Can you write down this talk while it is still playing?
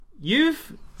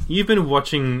you've been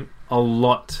watching a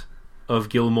lot of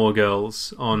Gilmore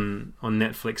Girls on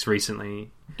Netflix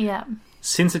recently. Yeah.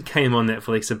 Since it came on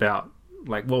Netflix about,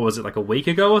 like, what was it, like a week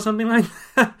ago or something like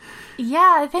that?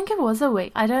 Yeah, I think it was a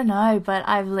week. I don't know, but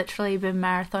I've literally been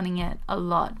marathoning it a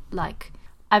lot. Like,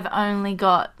 I've only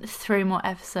got 3 more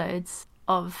episodes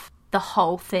of the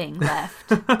whole thing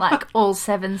left. Like, all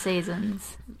 7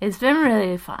 seasons. It's been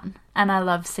really fun. And I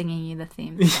love singing you the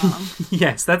theme song.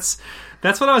 Yes, that's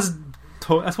what I was...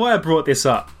 That's why I brought this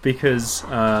up, because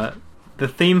the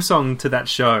theme song to that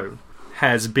show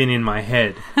has been in my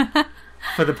head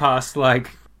for the past,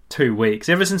 2 weeks.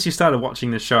 Ever since you started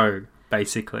watching the show,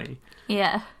 basically.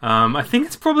 Yeah. I think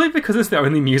it's probably because it's the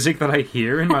only music that I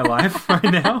hear in my life right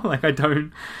now. Like, I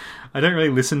don't really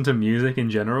listen to music in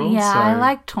general. Yeah, so... I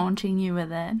like taunting you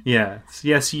with it. Yeah.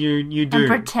 Yes, you do. And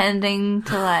pretending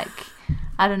to,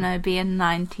 I don't know, be a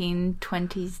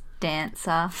 1920s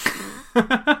dancer.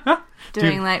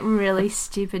 Doing, really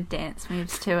stupid dance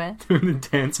moves to it. Doing the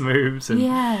dance moves. And,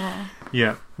 yeah.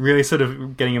 Yeah. Really sort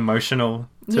of getting emotional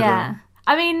to them.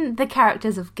 I mean, the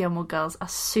characters of Gilmore Girls are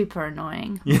super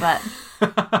annoying, but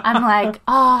I'm like,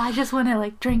 I just want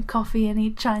to drink coffee and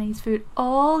eat Chinese food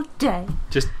all day.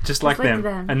 Just like them,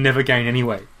 and never gain any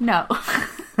weight. No.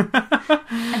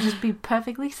 And just be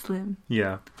perfectly slim.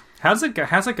 Yeah. How's it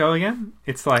go again?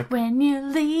 It's like, when you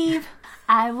leave,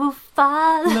 I will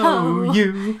follow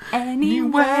you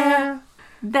anywhere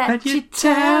that you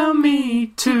tell me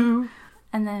to.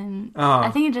 And then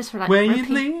I think it just where repeat.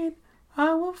 you lead,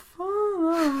 I will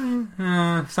follow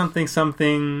you.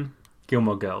 Something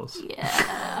Gilmore Girls.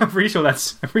 Yeah. I'm pretty sure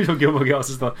Gilmore Girls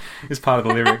is part of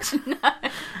the lyrics.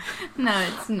 No,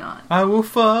 it's not. I will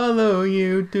follow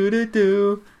you,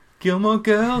 do. Gilmore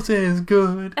Girls is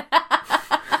good.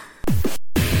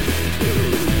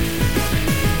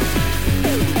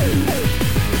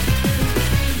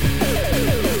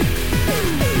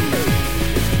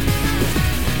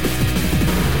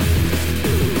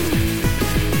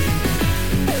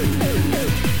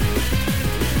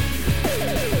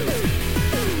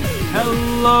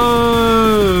 Hello,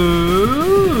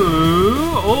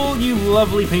 all you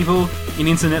lovely people in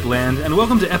internet land, and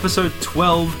welcome to episode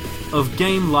 12 of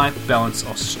Game Life Balance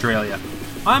Australia.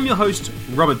 I'm your host,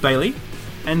 Robert Bailey,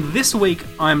 and this week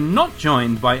I'm not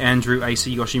joined by Andrew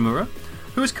A.C. Yoshimura,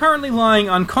 who is currently lying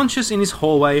unconscious in his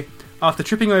hallway after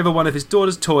tripping over one of his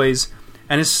daughter's toys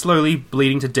and is slowly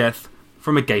bleeding to death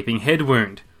from a gaping head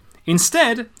wound.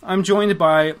 Instead, I'm joined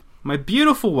by my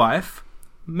beautiful wife,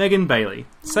 Megan Bailey.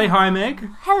 Say hi, Meg.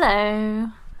 Hello.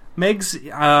 Meg's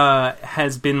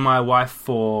has been my wife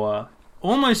for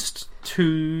almost 2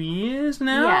 years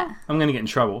now. Yeah. I'm going to get in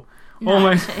trouble.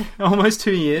 No, almost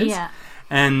 2 years. Yeah.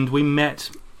 And we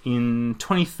met in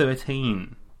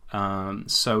 2013.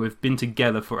 So we've been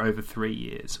together for over 3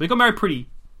 years. We got married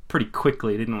pretty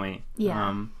quickly, didn't we?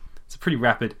 Yeah. It's pretty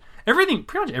rapid. Pretty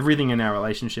much everything in our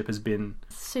relationship has been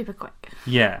super quick.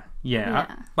 Yeah.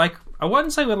 I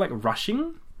wouldn't say we're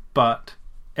rushing, but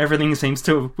everything seems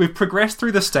to we've progressed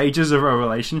through the stages of our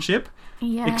relationship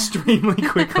extremely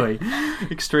quickly.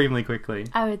 Extremely quickly.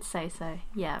 I would say so,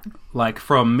 yeah.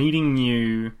 From meeting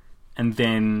you and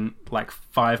then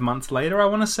 5 months later, I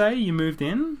want to say, you moved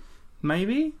in?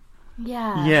 Maybe?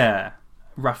 Yeah. Yeah.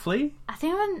 Roughly? I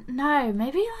think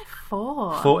maybe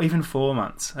 4. Even 4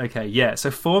 months. Okay, yeah.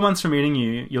 So 4 months from meeting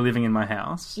you, you're living in my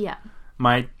house. Yeah.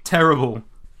 My terrible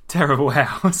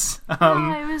house.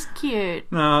 It was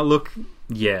cute. Look,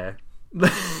 yeah.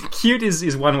 Cute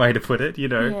is one way to put it, you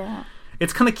know. Yeah.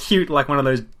 It's kind of cute, like one of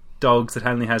those dogs that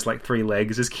only has 3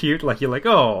 legs is cute. You're like,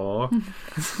 oh.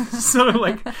 Sort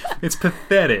of it's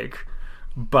pathetic,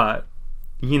 but,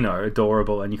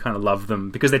 adorable, and you kind of love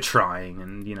them because they're trying,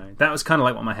 and, that was kind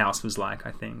of what my house was like,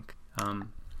 I think.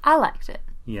 I liked it.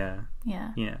 Yeah.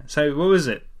 Yeah. Yeah. So, what was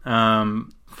it?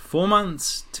 4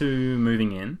 months to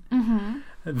moving in. Mm-hmm.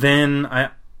 Then I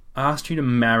asked you to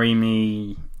marry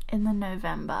me... In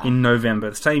November,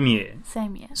 the same year.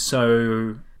 Same year.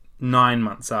 So 9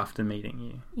 months after meeting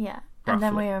you. Yeah. Roughly. And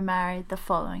then we were married the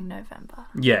following November.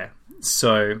 Yeah.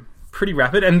 So pretty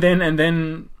rapid. And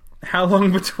then how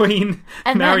long between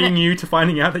marrying you to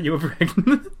finding out that you were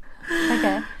pregnant?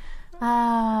 Okay.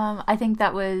 I think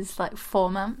that was 4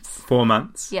 months. 4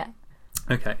 months? Yeah.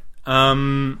 Okay.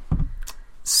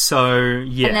 So,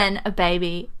 yeah. And then a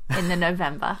baby in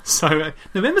November. So,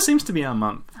 November seems to be our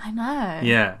month. I know.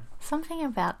 Yeah. Something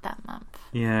about that month.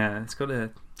 Yeah, it's got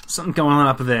something going on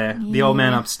up there. Yeah. The old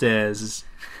man upstairs is...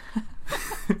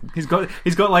 he's got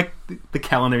the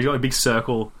calendar. He's got a big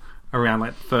circle around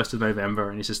 1st of November,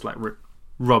 and he's just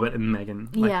Robert and Megan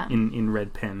in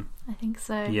red pen. I think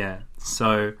so. Yeah.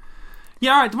 So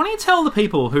Yeah, all right. Why don't you tell the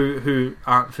people who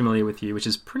aren't familiar with you, which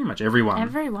is pretty much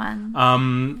everyone,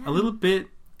 a little bit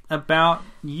about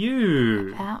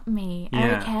you. About me.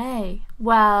 Yeah. Okay.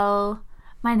 Well,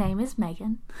 my name is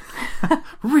Megan.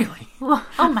 Really?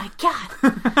 Oh my god.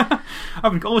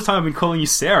 All the time I've been calling you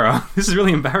Sarah. This is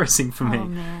really embarrassing for me. Oh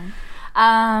man.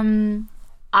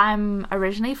 I'm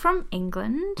originally from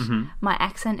England. Mm-hmm. My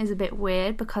accent is a bit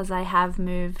weird because I have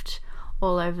moved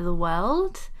all over the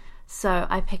world, so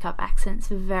I pick up accents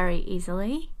very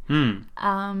easily.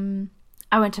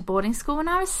 I went to boarding school when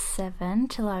I was 7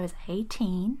 till I was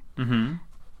 18. Mm-hmm.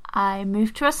 I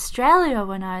moved to Australia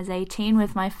when I was 18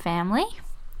 with my family.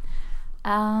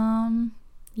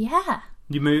 Yeah.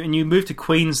 You moved to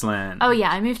Queensland. Oh yeah,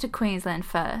 I moved to Queensland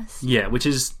first. Yeah, which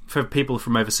is, for people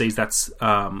from overseas, that's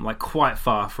like quite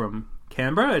far from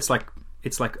Canberra. It's like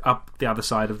up the other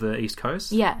side of the east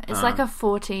coast. Yeah, it's like a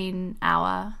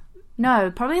 14-hour...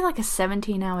 No, probably like a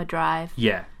 17-hour drive.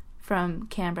 Yeah. From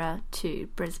Canberra to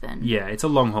Brisbane. Yeah, it's a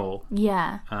long haul.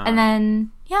 Yeah. And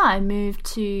then, I moved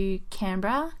to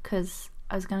Canberra because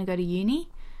I was going to go to uni.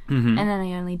 Mm-hmm. And then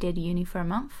I only did uni for a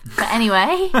month. But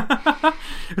anyway.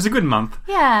 It was a good month.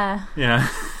 Yeah. Yeah.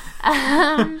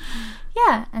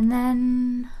 Yeah, and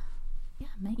then I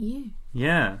met you.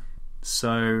 Yeah.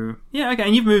 So okay,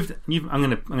 and you've moved. I'm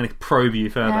gonna probe you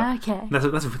further. Yeah, okay.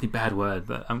 That's a really bad word,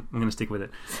 but I'm gonna stick with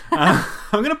it. I'm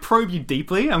gonna probe you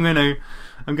deeply. I'm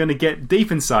gonna get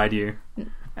deep inside you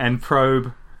and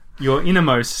probe your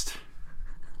innermost.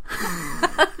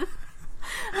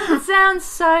 It sounds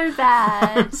so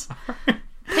bad. I'm sorry.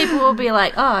 People will be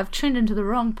like, "Oh, I've tuned into the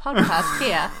wrong podcast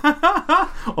here,"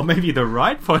 or maybe the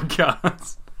right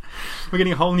podcast. We're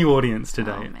getting a whole new audience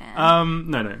today. Oh, man.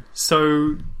 No.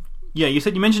 So, yeah, you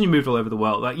mentioned you moved all over the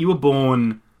world. Like, you were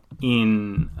born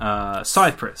in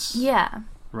Cyprus. Yeah.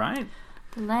 Right?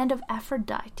 The land of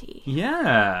Aphrodite.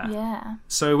 Yeah. Yeah.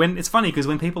 So it's funny because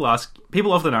when people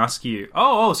often ask you,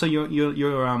 so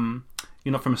you're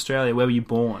not from Australia. Where were you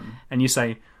born? And you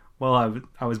say, well,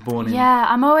 I was born in. Yeah,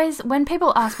 I'm always, when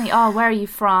people ask me, oh, where are you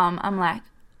from? I'm like,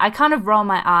 I kind of roll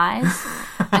my eyes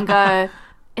and go,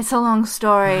 it's a long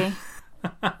story.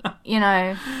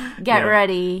 Get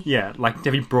ready. Yeah, like,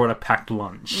 have you brought a packed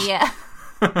lunch? Yeah.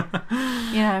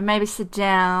 Maybe sit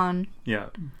down. Yeah.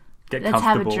 Get Let's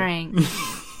comfortable. have a drink.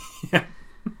 Yeah.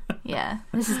 Yeah.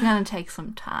 This is going to take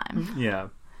some time. Yeah.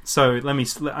 So I'm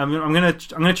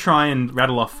gonna try and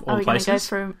rattle off all Are we places. going to go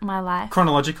through my life?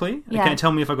 Chronologically? Yeah. Okay,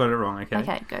 tell me if I got it wrong, okay?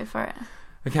 Okay, go for it.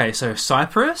 Okay, so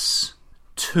Cyprus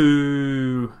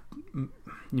to...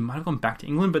 You might have gone back to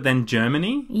England, but then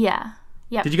Germany? Yeah.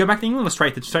 Yep. Did you go back to England or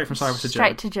straight from Cyprus to Germany?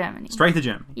 Straight to Germany. Straight to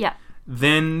Germany. Yeah.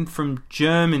 Then from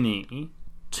Germany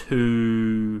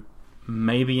to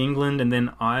maybe England and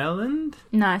then Ireland?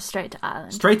 No, straight to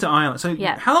Ireland. Straight to Ireland. So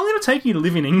yeah. How long did it take you to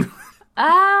live in England?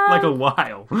 Like a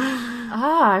while.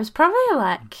 I was probably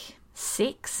like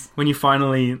 6. When you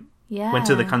finally went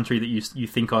to the Yeah. country that you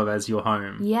think of as your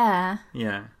home. Yeah.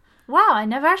 Yeah. Wow, I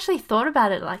never actually thought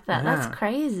about it like that. Yeah. That's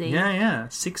crazy. Yeah.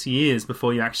 6 years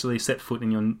before you actually set foot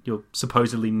in your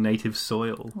supposedly native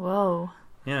soil. Whoa.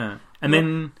 Yeah. And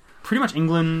then pretty much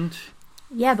England...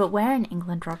 Yeah, but where in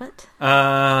England, Robert?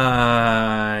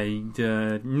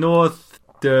 North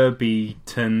Derbyshire.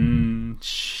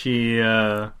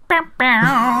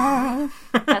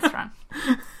 That's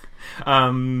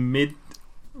wrong.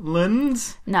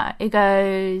 Midlands? No, it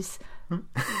goes...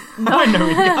 I know,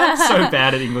 I'm so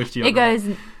bad at English geography. It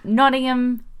goes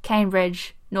Nottingham,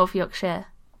 Cambridge, North Yorkshire,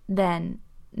 then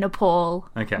Nepal,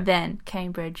 Okay. then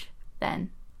Cambridge,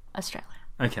 then Australia.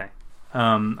 Okay.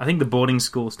 I think the boarding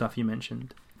school stuff you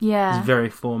mentioned Yeah, is very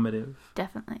formative.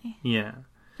 definitely. Yeah.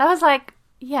 That was like,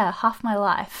 half my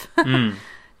life. Mm.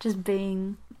 Just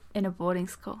being in a boarding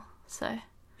school. So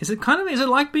Is it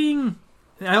like being...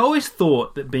 I always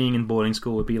thought that being in boarding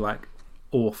school would be like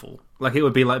awful. Like it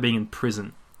would be like being in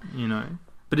prison,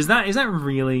 But is that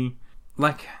really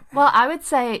like... Well, I would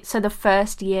say, so the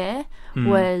first year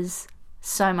was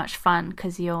so much fun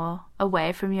because you're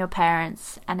away from your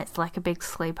parents and it's like a big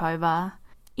sleepover.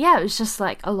 Yeah, it was just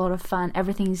like a lot of fun.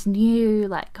 Everything's new,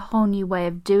 like a whole new way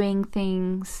of doing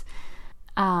things.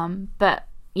 But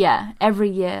yeah, every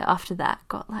year after that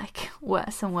got like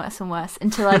worse and worse and worse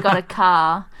until I got a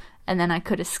car and then I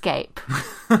could escape.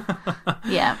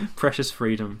 Yeah. Precious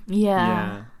freedom.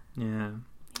 Yeah. Yeah.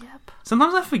 Yep.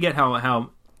 Sometimes I forget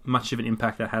how much of an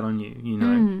impact that had on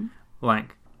you,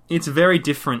 Like, it's a very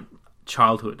different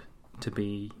childhood to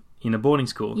be in a boarding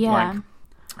school. Yeah. Like,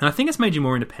 and I think it's made you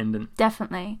more independent.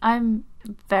 Definitely. I'm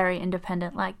very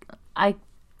independent. Like, I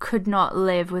could not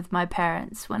live with my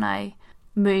parents when I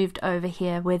moved over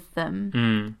here with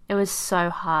them, it was so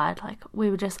hard. Like, we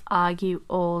would just argue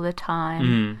all the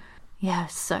time. Yeah, it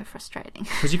was so frustrating.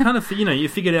 Because you kind of, you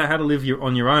figured out how to live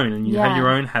on your own, and you had your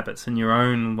own habits and your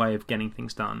own way of getting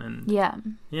things done. And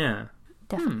yeah.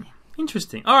 Definitely.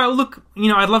 Interesting. All right, well, look,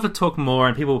 I'd love to talk more,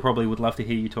 and people probably would love to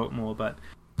hear you talk more, but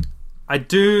I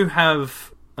do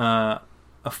have a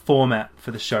format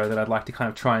for the show that I'd like to kind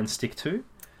of try and stick to.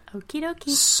 Okie dokie.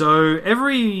 So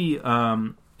every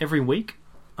week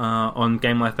on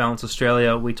Game Life Balance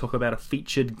Australia, we talk about a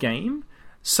featured game.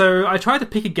 So I tried to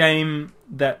pick a game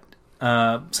that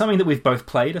something that we've both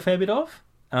played a fair bit of.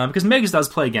 Because Megs does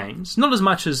play games, not as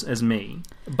much as me,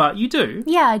 but you do.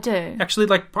 Yeah, I do. Actually,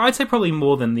 I'd say probably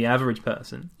more than the average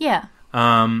person. Yeah.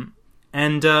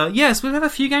 Yes, we have a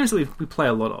few games that we play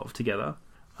a lot of together.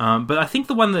 But I think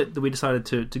the one that we decided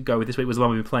to go with this week was the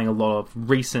one we've been playing a lot of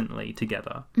recently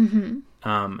together.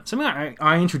 Something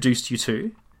I introduced you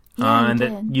to. And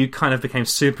that you kind of became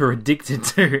super addicted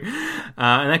to.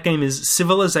 And that game is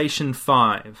Civilization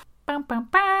 5. Bum, bum,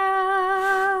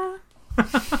 bum.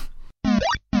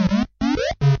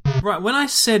 Right, when I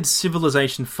said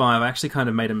Civilization 5, I actually kind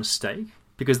of made a mistake,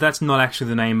 because that's not actually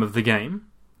the name of the game.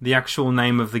 The actual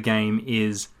name of the game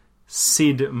is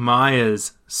Sid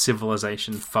Meier's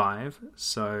Civilization 5,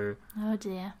 so... Oh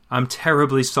dear. I'm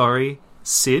terribly sorry,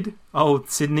 Sid. Oh,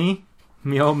 Sydney,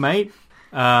 me old mate.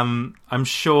 I'm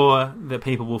sure that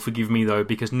people will forgive me, though,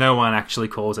 because no one actually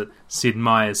calls it Sid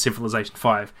Meier's Civilization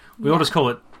 5. We all just call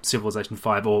it Civilization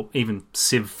 5, or even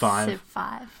Civ 5. Civ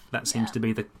 5. That seems to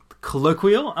be the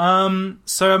colloquial.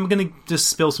 So I'm going to just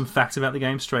spill some facts about the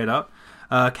game straight up.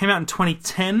 Came out in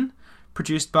 2010,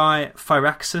 produced by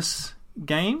Firaxis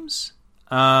Games.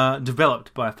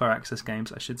 Developed by Firaxis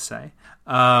Games, I should say.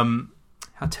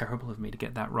 How terrible of me to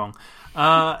get that wrong.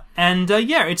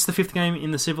 It's the fifth game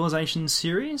in the Civilization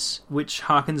series, which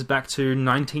harkens back to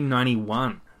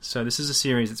 1991. So this is a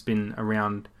series that's been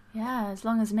around... Yeah, as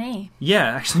long as me. Yeah,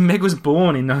 actually Meg was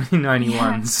born in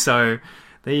 1991, Yeah. so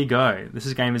there you go.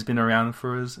 This game has been around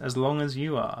for as long as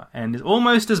you are, and is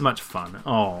almost as much fun.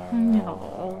 Oh,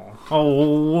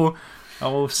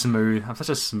 smooth. I'm such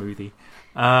a smoothie.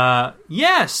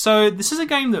 So this is a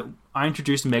game that I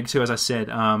introduced Meg to, as I said,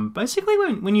 basically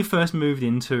when you first moved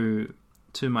into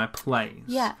my place.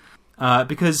 Yeah.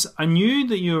 Because I knew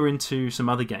that you were into some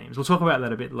other games. We'll talk about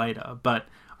that a bit later, but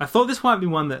I thought this might be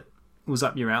one that was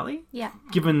up your alley. Yeah.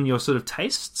 Given your sort of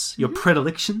tastes, your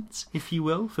predilections, if you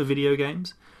will, for video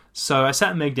games. So I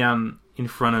sat Meg down in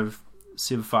front of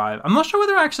Civ 5. I'm not sure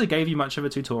whether I actually gave you much of a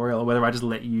tutorial or whether I just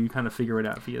let you kind of figure it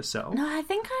out for yourself. No, I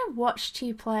think I watched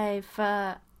you play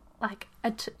for like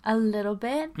a little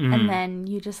bit, and then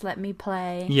you just let me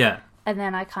play. Yeah. And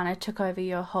then I kind of took over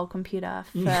your whole computer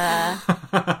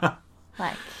for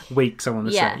like... weeks, I want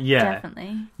to say. Yeah,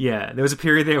 definitely. Yeah, there was a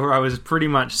period there where I was pretty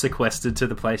much sequestered to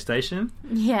the PlayStation.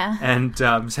 Yeah. And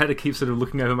just had to keep sort of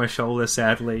looking over my shoulder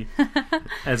sadly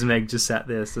as Meg just sat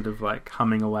there sort of like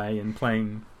humming away and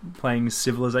playing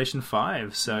Civilization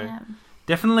 5. So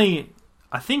definitely,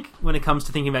 I think when it comes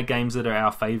to thinking about games that are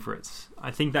our favourites, I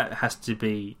think that has to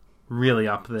be really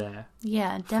up there.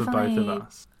 Yeah, definitely. For both of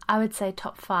us. I would say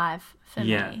top 5 for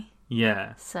me.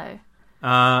 Yeah. So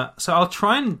I'll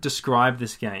try and describe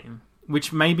this game,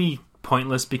 which may be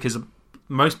pointless because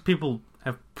most people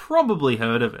have probably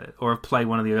heard of it or have played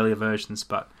one of the earlier versions,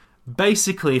 but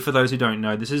basically, for those who don't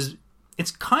know,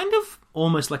 it's kind of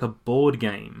almost like a board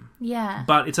game. Yeah.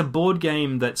 But it's a board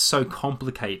game that's so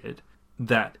complicated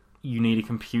that you need a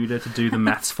computer to do the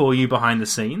maths for you behind the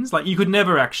scenes. Like, you could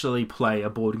never actually play a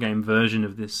board game version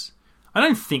of this. I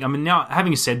don't think... I mean, now,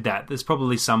 having said that, there's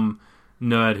probably some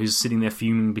nerd who's sitting there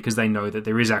fuming because they know that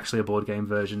there is actually a board game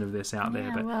version of this out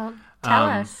there. But well, tell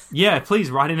us. Yeah,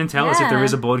 please write in and tell us if there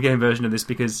is a board game version of this,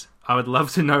 because I would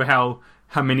love to know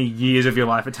how many years of your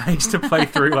life it takes to play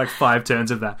through like 5 turns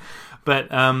of that. But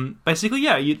basically,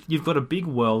 yeah, you've got a big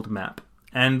world map,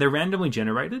 and they're randomly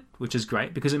generated, which is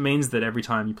great because it means that every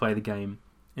time you play the game,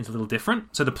 it's a little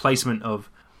different. So the placement of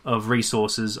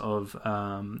resources, of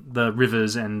the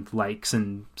rivers and lakes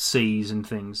and seas and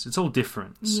things, it's all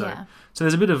different. So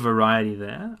there's a bit of variety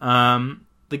there.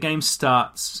 The game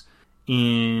starts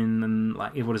in,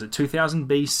 like, what is it, 2000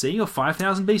 BC or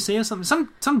 5000 BC or something?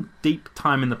 Some deep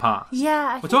time in the past.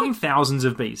 Yeah. We're talking thousands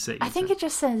of BC. I think it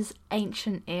just says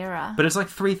ancient era. But it's like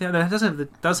 3000.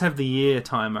 It does have the year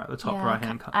timer at the top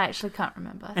right-hand corner. I actually can't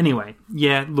remember. Anyway,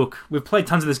 yeah, look, we've played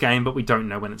tons of this game, but we don't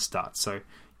know when it starts, so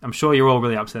I'm sure you're all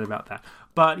really upset about that.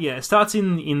 But yeah, it starts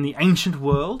in the ancient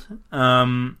world,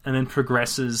 and then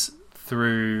progresses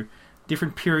through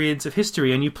different periods of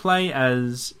history, and you play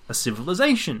as a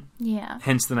civilization. Yeah.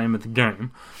 Hence the name of the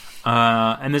game.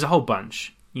 And there's a whole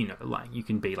bunch, like you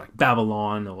can be like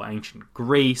Babylon or ancient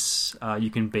Greece. You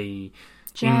can be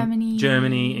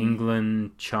Germany,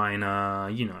 England, China,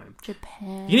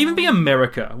 Japan. You can even be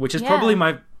America, which is probably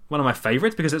one of my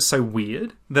favorites because it's so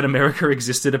weird that America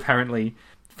existed apparently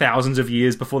thousands of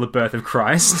years before the birth of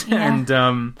Christ. Yeah.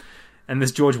 And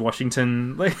there's George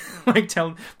Washington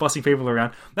bossing people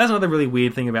around. That's another really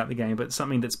weird thing about the game, but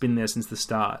something that's been there since the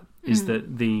start is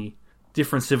that the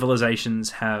different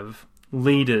civilizations have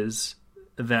leaders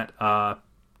that are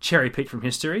cherry-picked from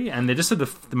history, and they're just sort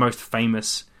of the most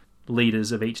famous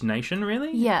leaders of each nation,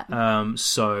 really. Yeah.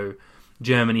 So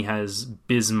Germany has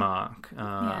Bismarck.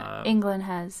 England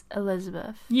has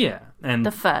Elizabeth. Yeah, and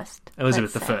the first.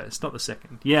 Elizabeth the First, not the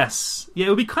second. Yes. Yeah, it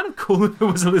would be kind of cool if it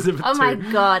was Elizabeth Oh too. my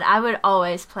god, I would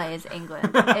always play as England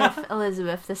if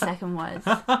Elizabeth II was.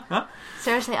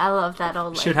 Seriously, I love that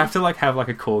old lady. Should have to have a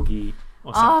corgi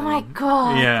or something. Oh my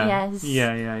god, yeah. yes.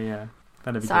 Yeah.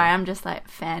 That'd be Sorry, good. I'm just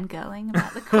fangirling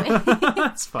about the Queen.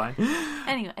 That's fine.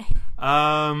 Anyway.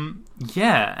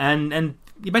 Yeah, and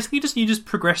you basically just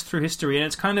progress through history, and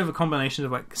it's kind of a combination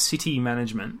of city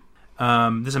management.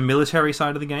 There's a military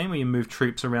side of the game where you move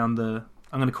troops around I'm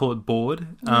going to call it board.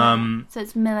 So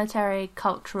it's military,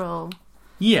 cultural,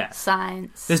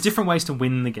 science. There's different ways to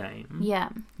win the game. Yeah.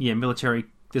 Yeah, military.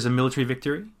 There's a military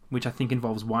victory, which I think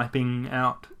involves wiping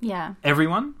out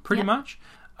everyone, pretty much.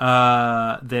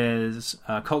 There's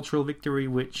a cultural victory,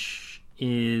 which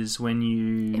is when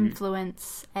you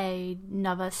influence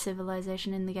another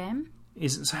civilization in the game.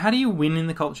 So how do you win in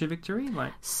the culture victory?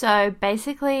 So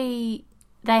basically,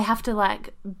 they have to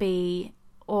be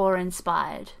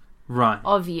awe-inspired,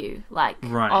 of you,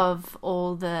 of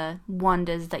all the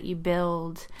wonders that you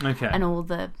build, and all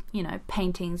the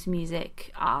paintings,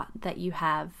 music, art that you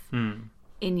have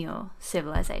in your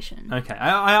civilization. Okay,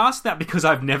 I asked that because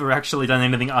I've never actually done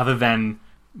anything other than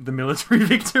the military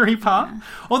victory part. Yeah.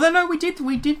 Although no, we did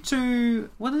do.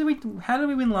 How did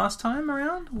we win last time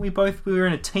around? We were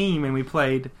in a team and we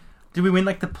played. Did we win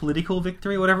the political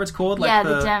victory, whatever it's called?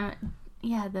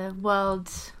 The World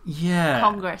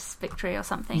Congress victory or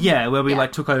something. Yeah, where we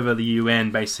took over the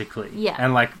UN basically. Yeah,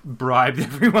 and bribed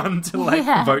everyone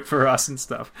to vote for us and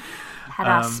stuff. Had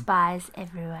our spies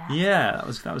everywhere. Yeah,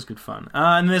 that was good fun.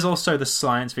 And there's also the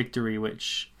science victory,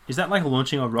 which is that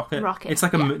launching a rocket? It's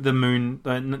the moon,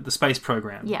 the space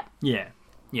program. Yeah.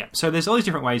 So there's all these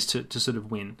different ways to sort of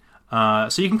win.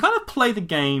 So you can kind of play the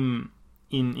game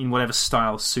in whatever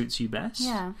style suits you best.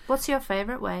 Yeah. What's your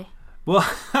favorite way? Well,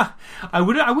 I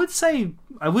would say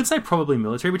probably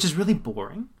military, which is really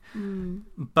boring.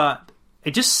 But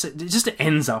it just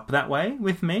ends up that way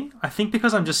with me. I think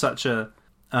because I'm just such a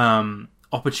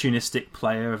opportunistic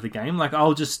player of the game.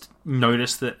 I'll just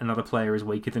notice that another player is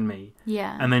weaker than me.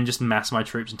 Yeah. And then just mass my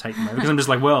troops and take them over. Because I'm just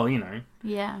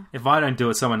if I don't do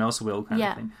it, someone else will, kind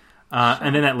of thing.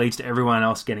 And then that leads to everyone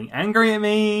else getting angry at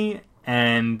me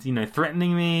and,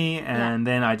 threatening me. And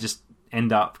then I just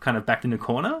end up kind of backed in a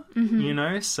corner,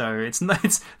 So it's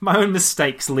my own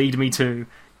mistakes lead me to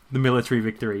the military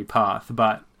victory path.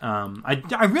 But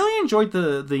I really enjoyed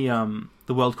the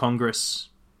World Congress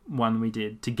one we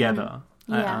did together.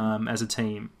 As a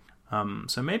team,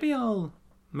 so maybe I'll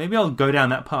go down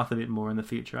that path a bit more in the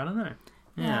future. I don't know.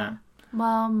 Yeah.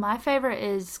 Well, my favorite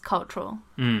is cultural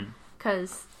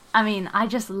because I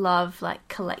just love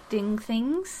collecting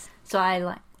things. So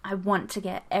I want to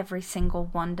get every single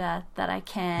wonder that I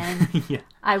can. Yeah.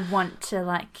 I want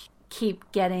to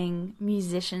keep getting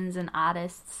musicians and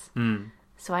artists,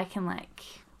 so I can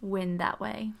win that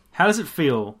way. How does it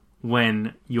feel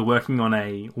when you're working on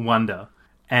a wonder?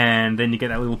 And then you get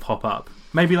that little pop-up,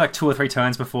 maybe 2 or 3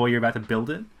 turns before you're about to build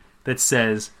it, that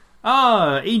says,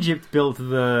 Egypt built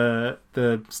the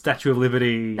Statue of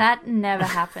Liberty. That never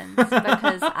happens,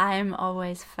 because I'm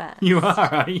always first. You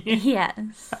are you?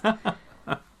 Yes.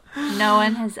 No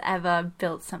one has ever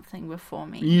built something before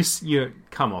me. You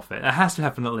come off it. It has to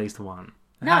happen at least one.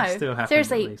 No,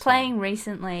 seriously, playing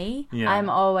recently, I'm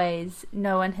always...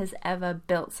 No one has ever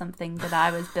built something that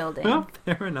I was building. Well,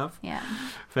 fair enough. Yeah.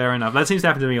 Fair enough. That seems to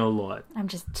happen to me a lot. I'm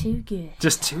just too good.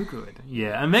 Just too good.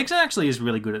 Yeah. And Megs actually is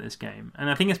really good at this game.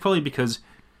 And I think it's probably because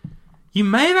you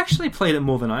may have actually played it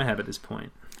more than I have at this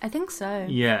point. I think so.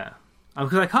 Yeah.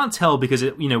 Because I can't tell because,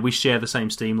 we share the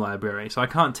same Steam library. So I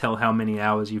can't tell how many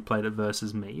hours you've played it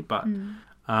versus me. But,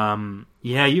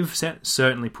 you've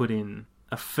certainly put in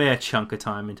a fair chunk of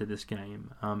time into this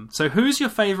game. So who's your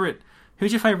favourite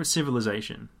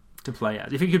civilization to play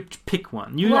as? If you could pick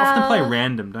one. You often play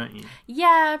random, don't you?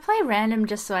 Yeah, I play random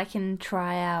just so I can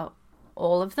try out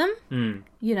all of them.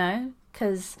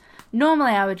 Because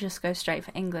normally I would just go straight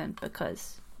for England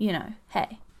because,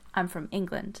 hey. I'm from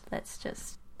England. Let's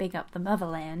just big up the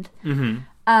motherland.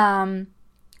 Mm-hmm.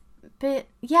 But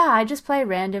yeah, I just play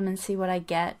random and see what I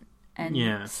get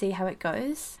and see how it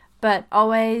goes. But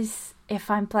always,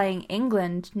 if I'm playing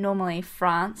England, normally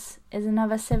France is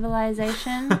another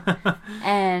civilization.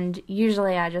 And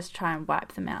usually I just try and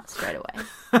wipe them out straight away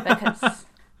because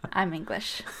I'm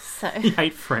English. So You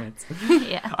hate France.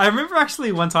 yeah. I remember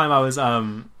actually one time I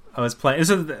was playing. This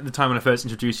was the time when I first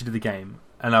introduced you to the game,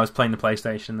 and I was playing the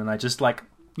PlayStation, and I just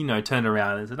turned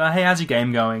around and said, "Oh, hey, how's your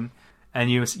game going?"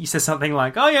 And you said something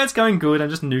like, "Oh yeah, it's going good. I'm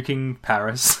just nuking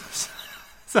Paris,"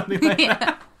 something like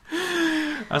that.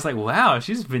 I was like, "Wow,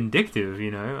 she's vindictive,"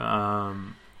 Yeah,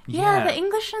 the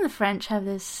English and the French have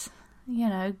this,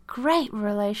 great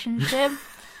relationship.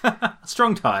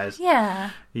 Strong ties.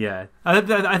 Yeah. Yeah. I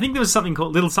think there was something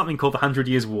called the 100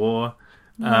 Years War.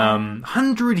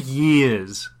 100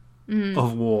 years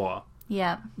of war.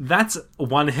 Yeah. That's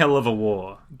one hell of a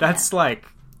war. That's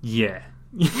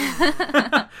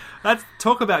That's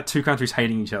talk about two countries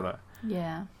hating each other.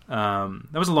 Yeah.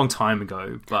 That was a long time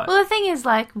ago, but Well, the thing is,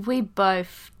 we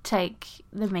both take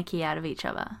the mickey out of each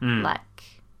other.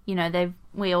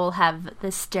 We all have the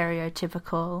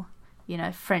stereotypical,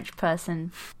 French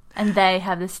person, and they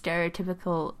have the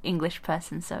stereotypical English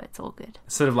person, so it's all good.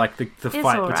 sort of like the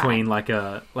fight between like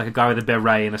a guy with a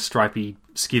beret and a stripy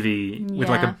skivvy with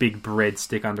like a big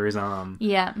breadstick under his arm.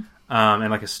 Yeah. And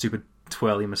like a stupid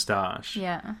twirly moustache.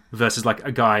 Yeah. Versus like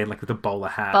a guy with a bowler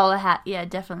hat. Bowler hat, yeah,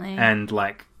 definitely. And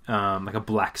like a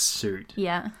black suit.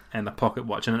 Yeah. And a pocket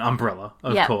watch and an umbrella,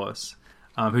 of course.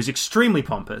 Who's extremely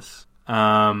pompous.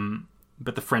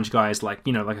 But the French guy is like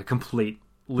a complete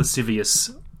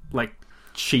lascivious,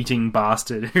 cheating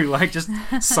bastard who just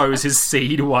sows his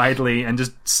seed widely and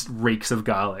just reeks of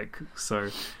garlic. So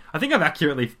I think I've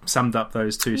accurately summed up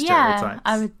those two stereotypes. Yeah,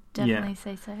 I would definitely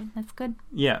say so. That's good.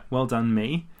 Yeah, well done,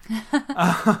 me.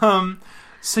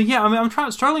 So yeah,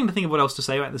 I'm struggling to think of what else to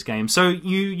say about this game. So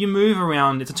you move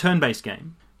around. It's a turn-based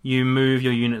game. You move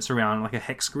your units around like a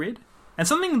hex grid, and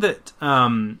something that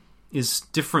is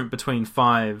different between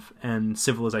 5 and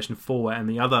Civilization 4 and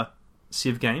the other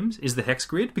Civ games is the hex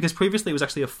grid, because previously it was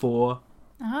actually a 4,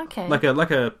 okay, like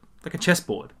a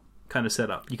chessboard kind of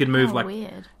setup. You could move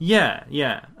weird. Yeah.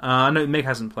 I know Meg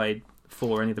hasn't played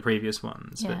 4 or any of the previous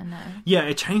ones, but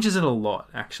it changes it a lot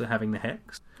actually having the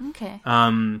hex. Okay.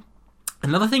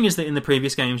 Another thing is that in the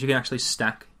previous games you can actually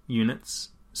stack units.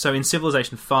 So in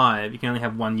Civilization 5 you can only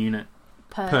have one unit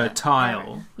per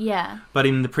tile. Yeah. But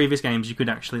in the previous games you could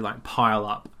actually pile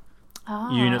up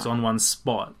units on one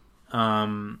spot.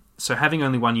 So having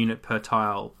only one unit per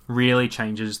tile really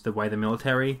changes the way the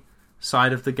military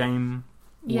side of the game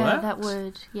works. Yeah, that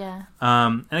would, yeah.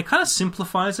 And it kind of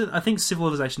simplifies it. I think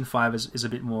Civilization 5 is a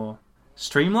bit more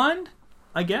streamlined,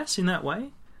 I guess, in that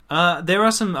way. There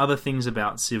are some other things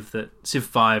about Civ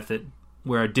 5 that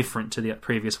were different to the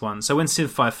previous one. So when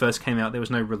Civ 5 first came out, there was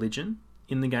no religion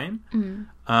in the game,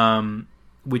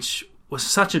 which was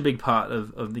such a big part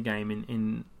of the game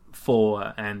in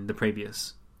 4 and the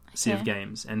previous Civ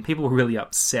games, and people were really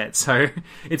upset. So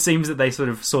it seems that they sort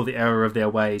of saw the error of their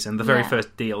ways, and the very first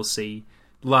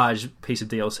large piece of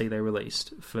DLC they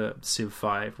released for Civ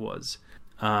 5 was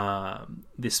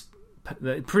this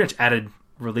pretty much added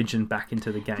religion back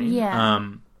into the game. Yeah.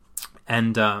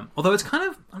 Although it's kind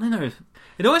of, I don't know,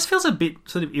 it always feels a bit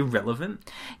sort of irrelevant.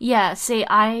 Yeah, see,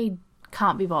 I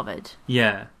can't be bothered.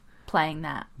 Yeah. Playing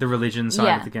that. The religion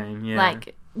side of the game, yeah.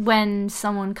 When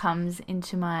someone comes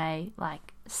into my,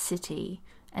 city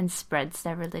and spreads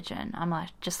their religion, I'm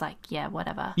just yeah,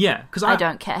 whatever. Yeah, because I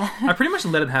don't care. I pretty much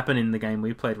let it happen in the game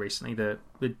we played recently,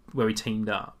 where we teamed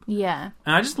up. Yeah.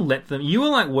 And I just let them. You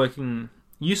were working.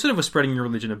 You sort of were spreading your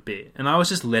religion a bit, and I was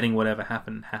just letting whatever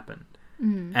happened.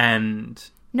 And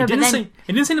it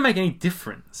didn't seem to make any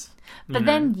difference. But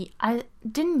then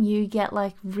didn't you get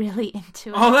really into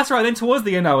it? Oh, that's right. Then towards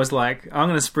the end, I was like, I'm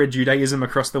going to spread Judaism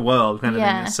across the world, kind of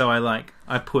thing. So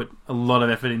I put a lot of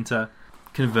effort into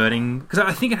converting, because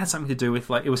I think it had something to do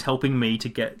with it was helping me to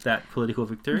get that political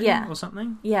victory or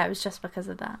something. Yeah, it was just because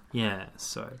of that. Yeah,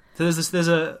 so there's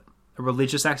a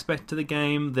religious aspect to the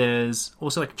game. There's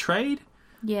also trade.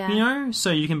 Yeah. So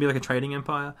you can be a trading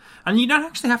empire, and you don't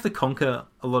actually have to conquer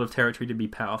a lot of territory to be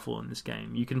powerful in this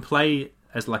game. You can play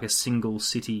as a single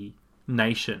city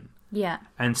nation. Yeah.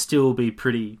 And still be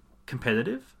pretty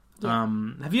competitive. Yeah.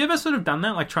 Have you ever sort of done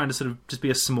that, trying to sort of just be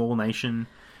a small nation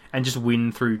and just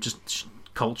win through just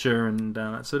culture and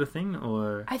that sort of thing?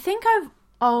 Or I think I've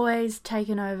always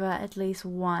taken over at least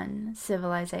one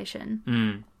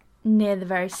civilization near the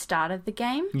very start of the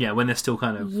game. Yeah, when they're still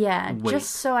kind of weak.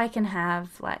 Just so I can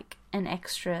have an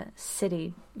extra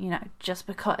city, just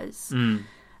because.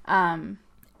 And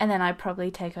then I'd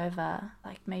probably take over,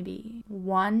 like, maybe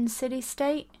one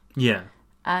city-state. Yeah.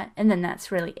 And then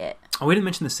that's really it. Oh, we didn't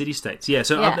mention the city-states. Yeah,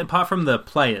 so apart from the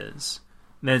players,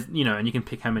 there's, you know, and you can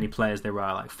pick how many players there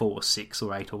are, like 4 or 6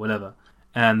 or 8 or whatever.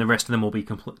 And the rest of them will be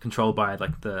controlled by,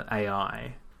 like, the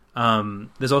AI.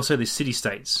 There's also the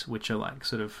city-states, which are, like,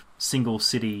 sort of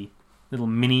single-city little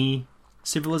mini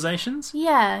civilizations.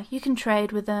 Yeah, you can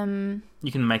trade with them.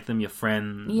 You can make them your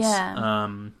friends. Yeah.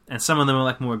 And some of them are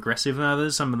like more aggressive than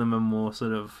others. Some of them are more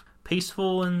sort of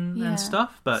peaceful and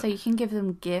stuff. But so you can give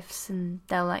them gifts and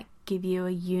they'll like give you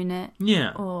a unit.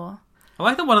 Yeah. Or I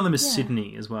like that one of them is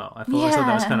Sydney as well. I thought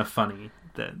that was kind of funny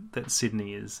that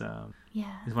Sydney is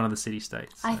one of the city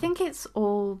states. So. I think it's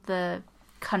all the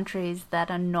countries that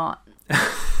are not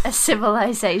a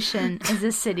civilization is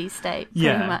a city-state,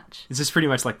 pretty much. It's just pretty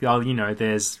much like,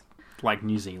 there's like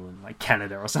New Zealand, like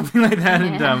Canada or something like that.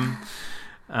 Yeah.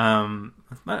 And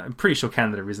I'm pretty sure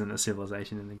Canada isn't a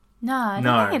civilization. No, I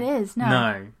don't think it is.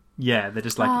 No. Yeah, they're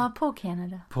just like... Oh, poor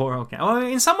Canada. Poor old Canada. Well,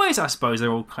 in some ways, I suppose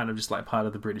they're all kind of just like part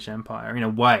of the British Empire, in a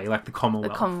way, like the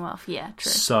Commonwealth. The Commonwealth, yeah,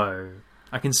 true. So,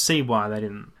 I can see why they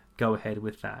didn't go ahead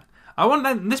with that.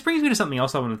 This brings me to something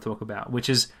else I want to talk about, which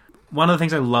is one of the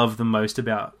things I love the most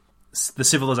about the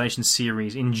Civilization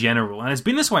series in general, and it's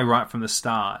been this way right from the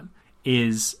start,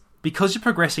 is because you're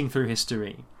progressing through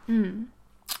history,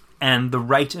 and the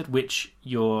rate at which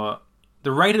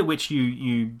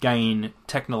you gain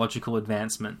technological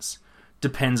advancements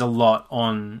depends a lot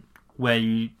on where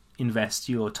you invest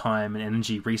your time and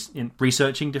energy in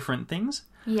researching different things.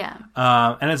 Yeah.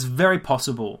 And it's very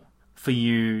possible for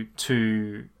you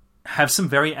to have some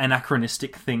very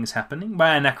anachronistic things happening.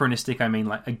 By anachronistic, I mean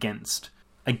like against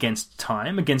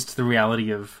time, against the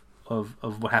reality of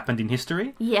what happened in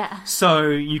history. Yeah. So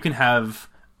you can have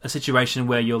a situation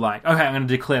where you're like, okay, I'm going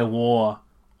to declare war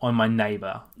on my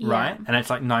neighbor, right? And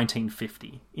it's like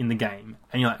 1950 in the game.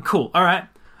 And you're like, cool, all right,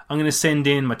 I'm going to send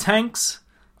in my tanks,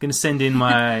 I'm going to send in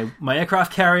my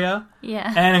aircraft carrier,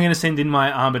 and I'm going to send in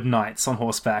my armoured knights on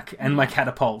horseback, and my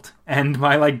catapult, and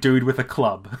my like dude with a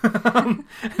club. And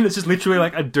it's just literally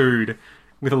like a dude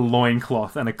with a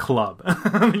loincloth and a club.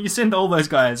 You send all those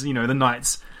guys, the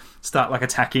knights start like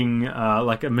attacking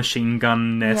like a machine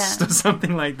gun nest or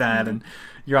something like that, and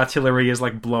your artillery is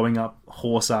like blowing up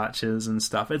horse archers and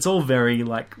stuff. It's all very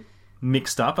like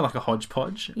mixed up and like a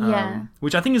hodgepodge,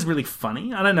 which I think is really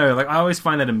funny. I don't know, like I always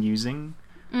find that amusing,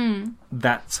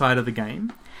 that side of the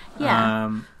game.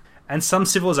 And some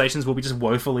civilizations will be just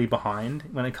woefully behind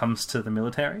when it comes to the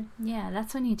military. Yeah,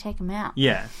 that's when you take them out.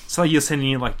 Yeah, so you're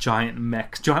sending in like giant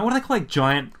mechs, what do they call, like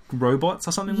giant robots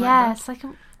or something like that? Yeah, it's like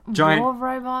a war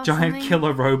robot, giant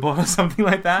killer robot or something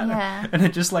like that. Yeah, and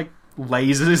it just like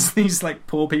lasers these like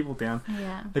poor people down.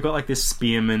 Yeah, they've got like this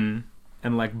spearmen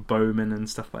and like bowmen and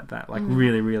stuff like that, like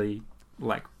really, really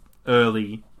like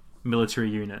early military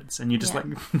units, and you're just like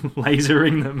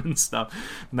lasering them and stuff,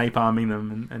 napalming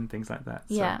them and things like that.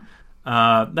 So,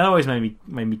 that always made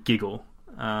me giggle.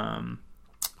 All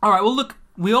right, well look,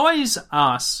 we always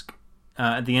ask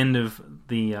at the end of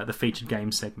the featured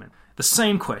game segment the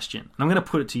same question, and I'm going to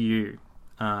put it to you,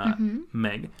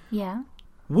 Meg. Yeah.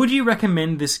 Would you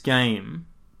recommend this game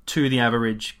to the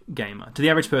average gamer, to the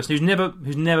average person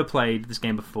who's never played this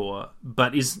game before,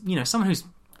 but is someone who's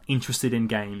interested in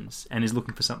games and is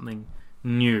looking for something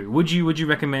new? Would you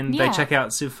recommend they check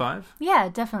out Civ 5? Yeah,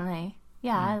 definitely.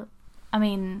 Yeah, I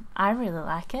mean, I really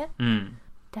like it.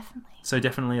 Definitely. So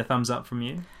definitely a thumbs up from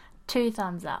you? 2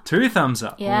 thumbs up. 2 thumbs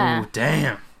up? Yeah. Ooh,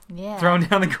 damn. Yeah. Throwing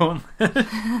down the gauntlet.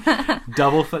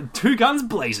 2 guns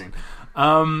blazing.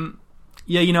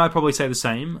 Yeah, I'd probably say the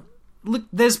same. Look,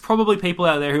 there's probably people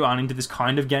out there who aren't into this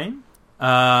kind of game,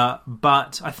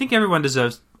 but I think everyone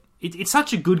deserves... It's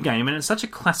such a good game, and it's such a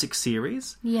classic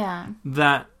series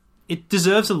that it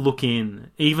deserves a look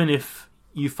in, even if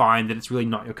you find that it's really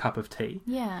not your cup of tea.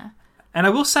 Yeah. And I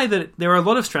will say that there are a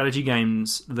lot of strategy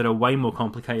games that are way more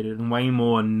complicated and way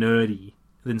more nerdy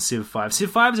than Civ 5.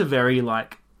 Civ 5 is a very,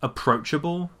 like,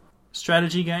 approachable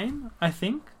strategy game, I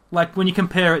think. Like, when you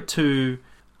compare it to,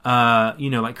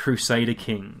 like Crusader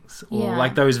Kings, or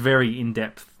like those very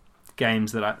in-depth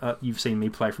games that you've seen me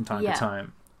play from time to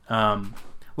time.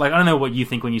 Like, I don't know what you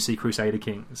think when you see Crusader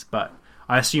Kings, but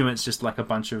I assume it's just like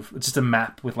it's just a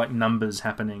map with like numbers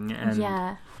happening,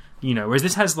 and whereas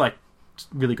this has like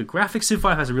really good graphics. Civ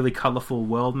 5 has a really colourful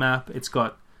world map. It's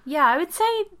got... Yeah, I would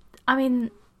say, I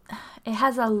mean, it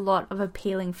has a lot of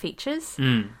appealing features.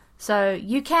 So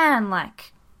you can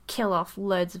like kill off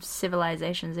loads of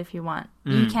civilizations if you want.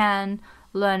 You can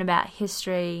learn about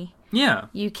history. Yeah.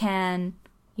 You can,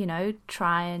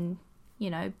 try and,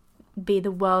 be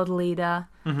the world leader.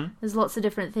 There's lots of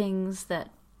different things that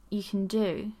you can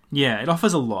do. Yeah, it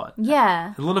offers a lot.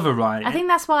 Yeah. A lot of variety. I think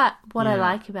that's what I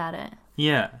like about it.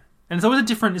 Yeah. And it's always a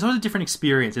different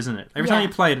experience, isn't it? Every time you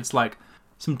play it, it's like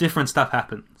some different stuff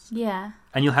happens. Yeah.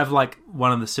 And you'll have like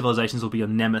one of the civilizations will be your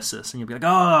nemesis, and you'll be like, "Oh,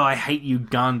 I hate you,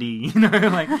 Gandhi," you know,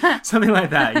 like something like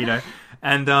that, you know.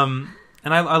 And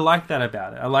I like that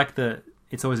about it. I like that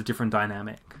it's always a different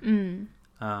dynamic.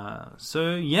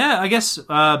 So yeah, I guess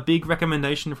big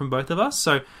recommendation from both of us.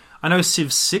 So I know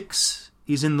Civ 6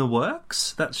 is in the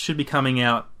works. That should be coming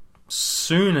out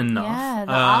soon enough. Yeah,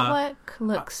 the artwork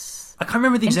looks. I can't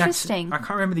remember the interesting. I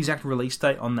can't remember the exact release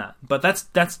date on that, but that's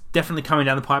definitely coming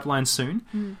down the pipeline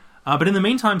soon. But in the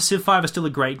meantime, Civ 5 is still a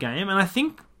great game, and I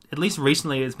think at least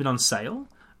recently it's been on sale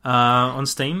on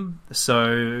Steam.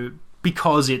 So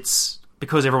because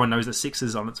everyone knows that 6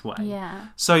 is on its way,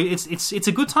 so it's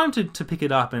a good time to pick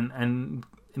it up and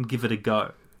give it a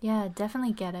go. Yeah,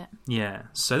 definitely get it. Yeah,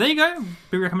 so there you go,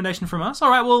 big recommendation from us.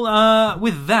 All right, well,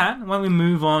 with that, why don't we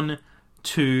move on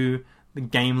to the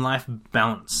Game Life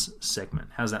Balance segment?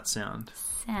 How's that sound?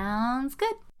 Sounds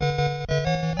good.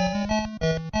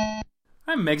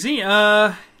 Hi,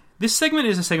 Megsy. This segment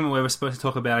is a segment where we're supposed to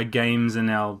talk about our games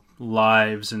and our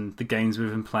lives and the games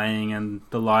we've been playing and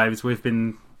the lives we've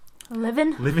been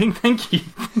living. Thank you.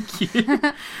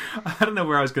 I don't know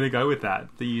where I was going to go with that.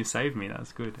 You saved me.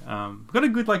 That's good. We've got a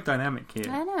good like dynamic here.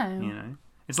 I know. You know,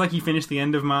 it's like you finished the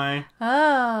end of my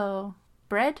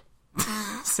bread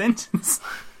sentence.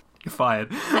 You're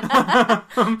fired.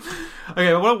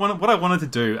 Okay, what I wanted to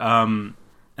do, and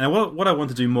what I want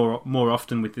to do more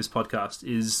often with this podcast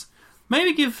is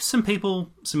maybe give some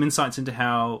people some insights into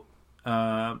how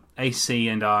AC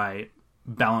and I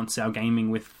balance our gaming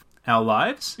with our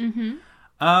lives.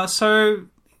 So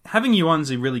having you on is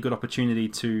a really good opportunity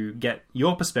to get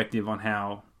your perspective on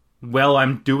how well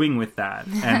I'm doing with that,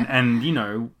 and you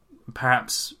know,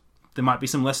 perhaps there might be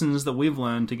some lessons that we've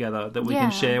learned together that we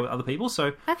can share with other people.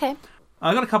 So okay,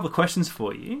 I've got a couple of questions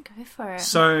for you. Go for it.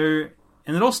 So,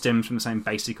 and it all stems from the same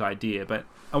basic idea, but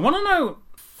I want to know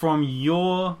from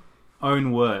your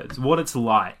own words what it's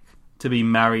like to be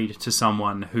married to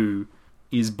someone who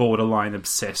is borderline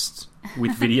obsessed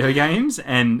with video games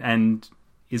and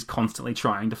is constantly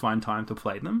trying to find time to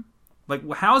play them. Like,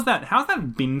 how's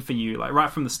that been for you? Like, right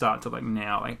from the start to like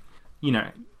now, like, you know,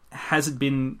 has it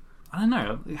been? I don't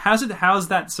know. How's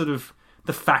that sort of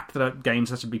the fact that a game's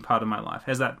such a big part of my life?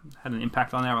 Has that had an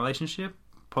impact on our relationship?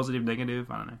 Positive, negative?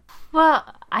 I don't know. Well,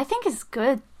 I think it's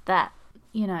good that,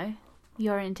 you know,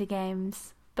 you're into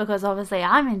games because obviously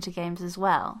I'm into games as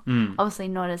well. Obviously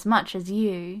not as much as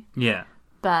you. Yeah.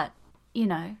 But, you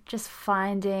know, just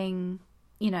finding,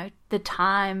 you know, the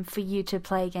time for you to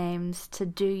play games, to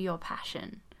do your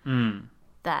passion.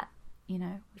 That, you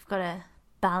know, we've got to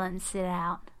balance it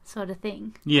out, sort of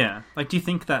thing. Yeah. Like, do you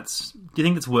think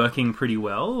it's working pretty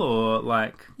well, or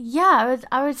like? Yeah,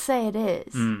 I would say it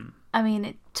is. I mean,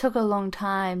 it took a long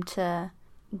time to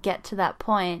get to that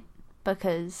point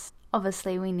because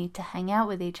obviously we need to hang out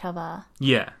with each other.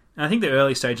 Yeah. And I think the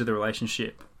early stage of the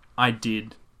relationship, I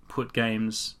did put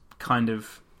games kind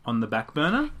of on the back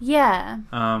burner. Yeah.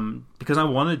 Because I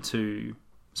wanted to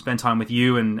spend time with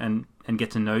you and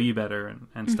get to know you better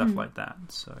and stuff like that.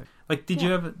 So, like, would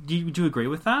you agree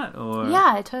with that? Or?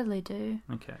 Yeah, I totally do.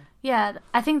 Okay. Yeah,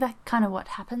 I think that's kind of what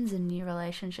happens in new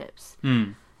relationships.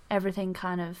 Everything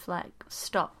kind of like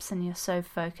stops and you're so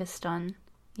focused on,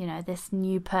 you know, this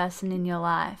new person in your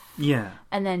life. Yeah.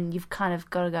 And then you've kind of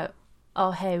got to go,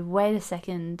 oh, hey, wait a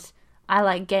second. I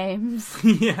like games.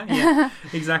 yeah,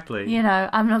 exactly. You know,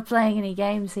 I'm not playing any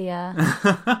games here.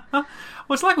 Well,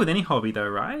 it's like with any hobby though,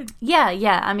 right?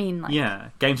 Yeah, I mean, like... Yeah,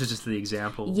 games are just the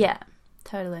example. Yeah,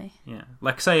 totally. Yeah,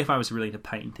 like say if I was really into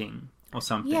painting or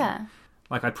something. Yeah.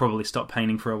 Like I'd probably stop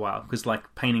painting for a while because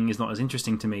like painting is not as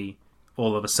interesting to me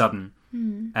all of a sudden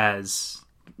as,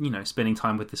 you know, spending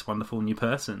time with this wonderful new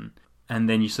person. And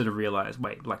then you sort of realise,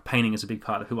 wait, like painting is a big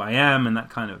part of who I am and that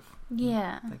kind of...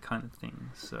 Yeah. That kind of thing,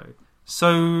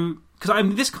 So,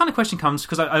 because this kind of question comes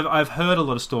because I've heard a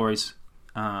lot of stories,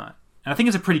 and I think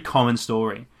it's a pretty common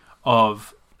story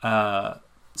of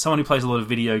someone who plays a lot of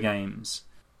video games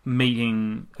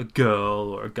meeting a girl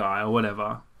or a guy or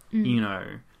whatever, you know,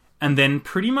 and then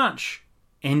pretty much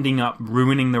ending up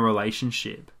ruining the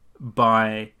relationship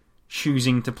by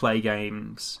choosing to play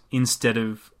games instead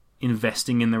of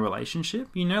investing in the relationship.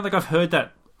 You know, like I've heard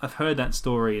that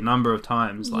story a number of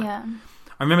times. Like, I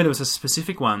remember there was a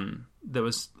specific one that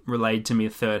was relayed to me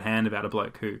third hand about a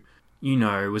bloke who, you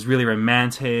know, was really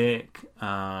romantic,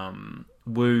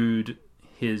 wooed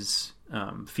his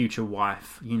future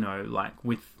wife, you know, like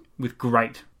with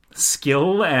great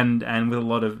skill and with a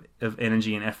lot of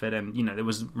energy and effort, and there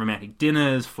was romantic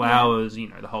dinners, flowers, the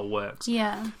whole works.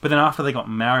 Yeah. But then after they got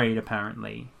married,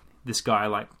 apparently this guy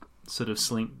like sort of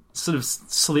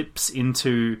slips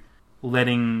into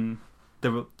letting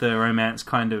the romance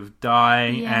kind of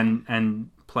die, and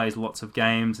plays lots of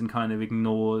games and kind of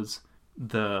ignores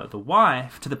the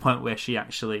wife, to the point where she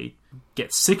actually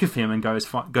gets sick of him and goes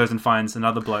and finds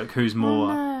another bloke who's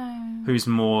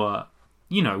more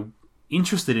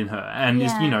interested in her and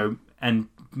is and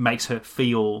makes her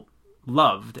feel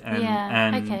loved and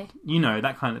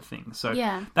that kind of thing. So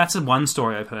that's one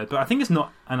story I've heard, but I think it's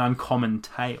not an uncommon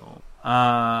tale.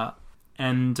 That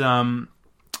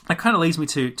kind of leads me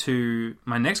to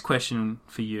my next question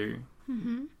for you,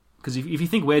 because if you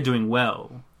think we're doing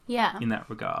well in that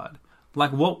regard,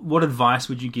 like what advice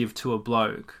would you give to a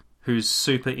bloke who's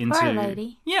super into... Or a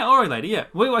lady. Yeah, or a lady, yeah.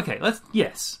 Well, okay,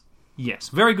 Yes,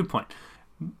 very good point.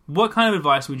 What kind of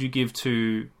advice would you give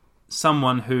to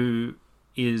someone who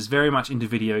is very much into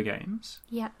video games,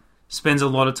 spends a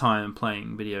lot of time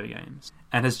playing video games,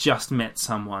 and has just met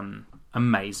someone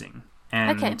amazing,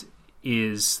 and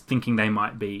is thinking they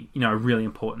might be, a really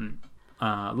important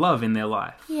love in their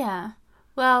life? Yeah.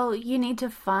 Well, you need to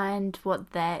find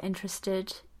what they're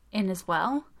interested in as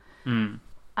well.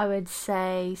 I would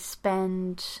say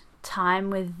spend time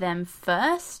with them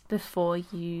first before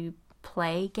you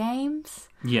play games.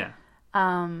 Yeah.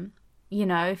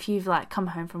 If you've like come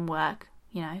home from work,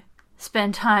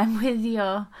 spend time with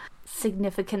your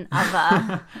significant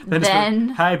other. then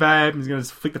hey babe, I'm just gonna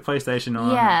flick the PlayStation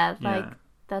on. Yeah,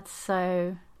 that's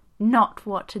so not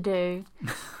what to do.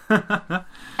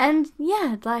 And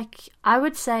I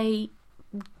would say,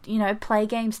 play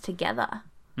games together.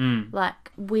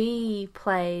 Like we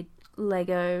played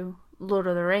Lego Lord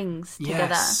of the Rings together.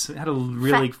 Yes, we had a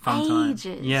really fun time.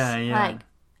 Yeah.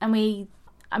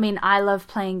 I love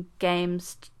playing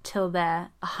games till they're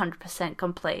 100%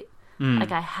 complete.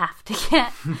 Like I have to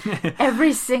get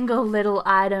every single little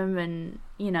item and,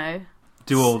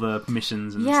 do all the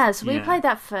missions. And so we played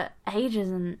that for ages,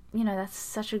 and, that's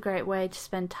such a great way to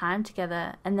spend time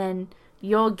together. And then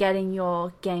you're getting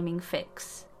your gaming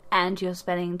fix and you're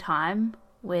spending time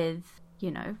with,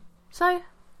 So,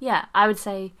 yeah, I would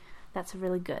say that's a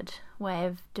really good way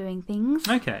of doing things.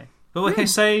 Okay. Well,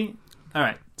 say... All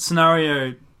right,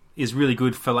 scenario is really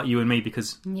good for like you and me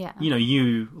because,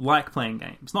 you like playing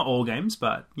games. Not all games,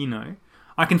 but,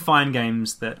 I can find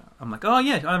games that I'm like, oh,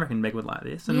 yeah, I reckon Meg would like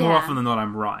this. And more often than not,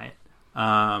 I'm right.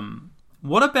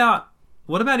 What about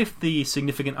if the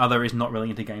significant other is not really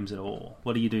into games at all?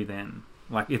 What do you do then?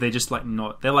 Like, if they're just like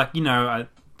not... They're like,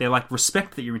 they like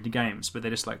respect that you're into games, but they're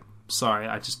just like, sorry,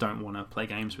 I just don't want to play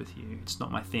games with you. It's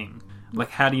not my thing. Like,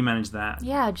 how do you manage that?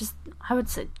 Yeah, I would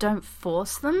say don't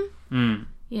force them,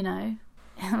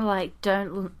 like,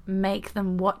 don't make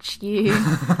them watch you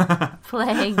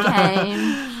play a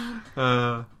game.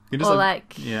 I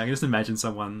can just imagine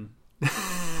someone,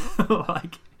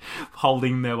 like,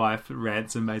 holding their wife at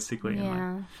ransom, basically,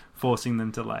 and, like, forcing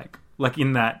them to, like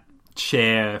in that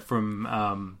chair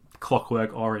from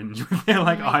Clockwork Orange, with their,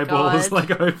 like, eyeballs,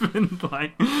 like, opened,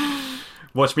 like...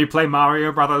 Watch me play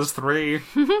Mario Brothers 3.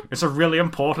 It's really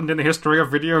important in the history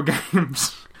of video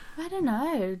games. I don't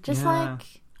know. Just I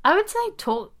would say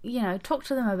talk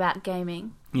to them about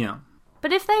gaming. Yeah.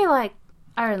 But if they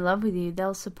are in love with you,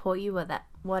 they'll support you with that,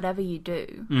 whatever you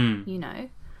do,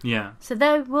 Yeah. So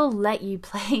they will let you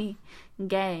play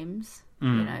games,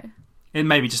 And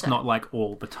maybe just not like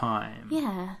all the time.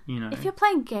 Yeah. If you're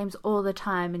playing games all the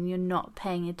time and you're not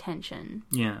paying attention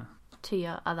to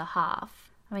your other half,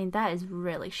 I mean, that is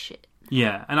really shit.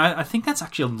 Yeah, and I think that's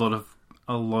actually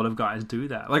a lot of guys do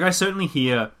that. Like, I certainly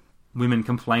hear women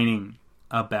complaining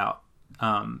about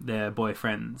their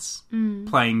boyfriends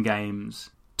playing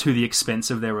games to the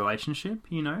expense of their relationship,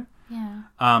 Yeah.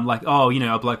 Like,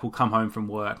 a bloke will come home from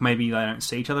work. Maybe they don't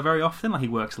see each other very often. Like, he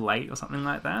works late or something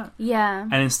like that. Yeah.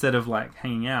 And instead of, like,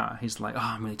 hanging out, he's like, oh,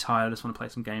 I'm really tired. I just want to play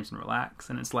some games and relax.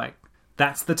 And it's like...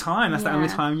 That's the time. That's the only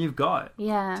time you've got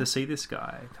to see this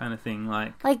guy, kind of thing.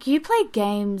 Like you play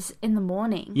games in the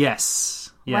morning.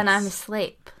 Yes. When I'm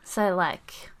asleep. So,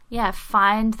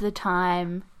 find the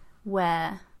time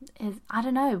when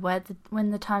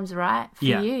the time's right for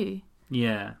you.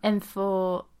 Yeah. And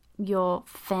for your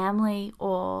family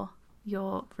or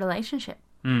your relationship.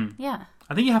 Yeah.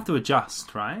 I think you have to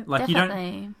adjust, right? Like,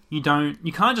 definitely. you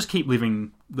can't just keep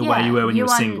living the way you were when you were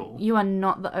single. You are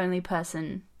not the only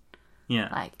person. Yeah.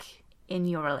 Like, in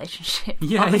your relationship.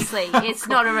 Yeah. Obviously, it's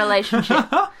not a relationship.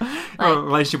 Or a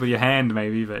relationship with your hand,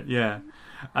 maybe, but yeah.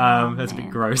 That's a bit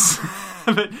gross.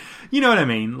 But you know what I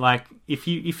mean? Like,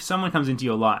 if someone comes into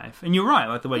your life, and you're right,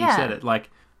 like the way you said it, like,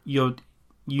 your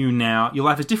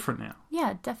life is different now.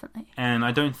 Yeah, definitely. And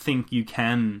I don't think you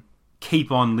can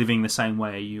keep on living the same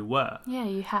way you were. Yeah,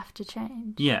 you have to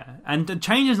change. Yeah, and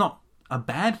change is not a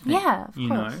bad thing. Yeah, of you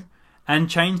course. know, and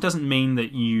change doesn't mean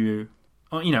that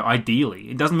ideally,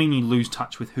 it doesn't mean you lose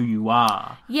touch with who you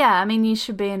are. Yeah, I mean, you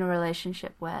should be in a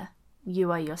relationship where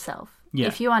you are yourself. Yeah.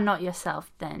 If you are not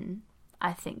yourself, then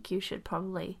I think you should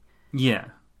probably, Yeah,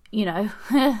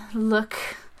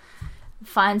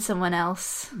 find someone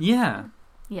else. yeah.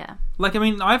 Yeah. Like, I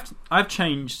mean, I've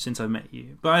changed since I've met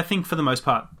you, but I think for the most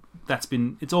part,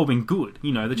 it's all been good.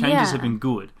 You know, the changes have been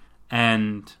good,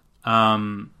 and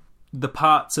the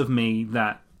parts of me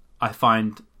that I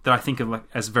think of like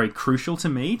as very crucial to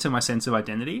me, to my sense of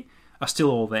identity, are still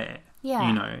all there. Yeah.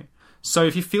 You know, so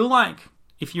if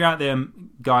you're out there,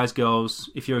 guys, girls,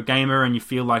 if you're a gamer and you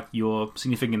feel like your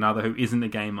significant other who isn't a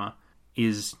gamer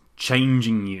is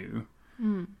changing you,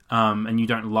 and you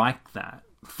don't like that,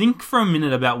 think for a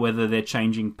minute about whether they're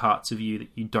changing parts of you that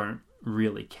you don't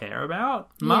really care about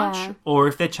much, or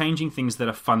if they're changing things that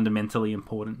are fundamentally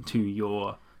important to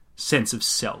your sense of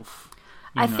self.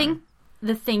 I think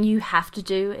the thing you have to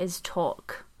do is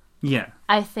talk. Yeah.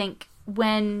 I think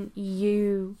when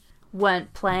you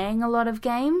weren't playing a lot of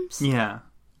games, Yeah.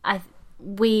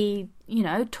 we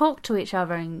talked to each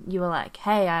other, and you were like,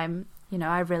 hey, I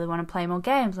really want to play more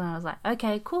games, and I was like,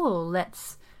 okay, cool,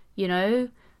 let's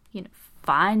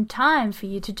find time for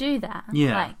you to do that.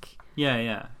 Yeah.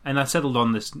 Yeah. And I settled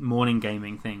on this morning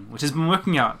gaming thing, which has been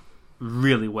working out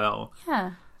really well.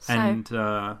 Yeah. So, And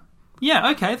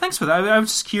okay, thanks for that. I was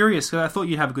just curious because I thought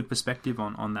you'd have a good perspective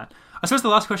on that. I suppose the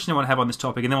last question I want to have on this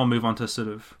topic, and then we'll move on to sort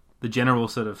of the general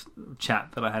sort of chat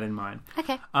that I had in mind.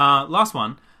 okay. Last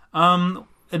one.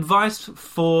 Advice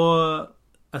for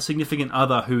a significant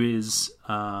other who is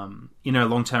in a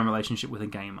long-term relationship with a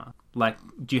gamer. Like,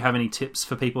 do you have any tips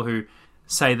for people who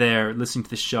say they're listening to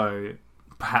this show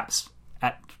perhaps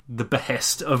at the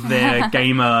behest of their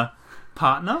gamer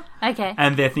partner? Okay.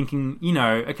 And they're thinking,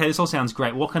 okay, this all sounds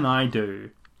great. What can I do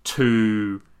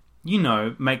to,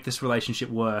 make this relationship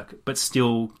work, but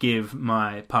still give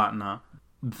my partner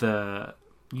the,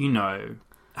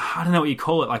 I don't know what you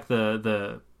call it, like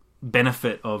the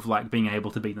benefit of like being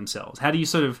able to be themselves? How do you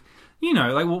sort of,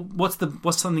 like, what's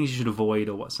some things you should avoid,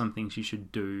 or what's some things you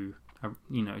should do,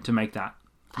 to make that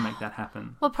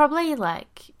happen? Well, probably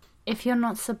like if you're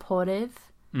not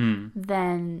supportive,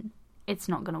 then it's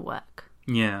not going to work.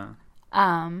 Yeah.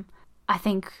 I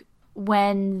think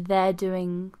when they're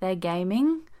doing their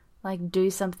gaming, like, do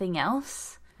something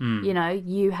else.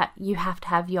 You have to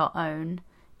have your own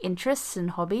interests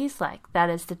and hobbies. Like, that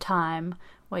is the time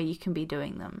where you can be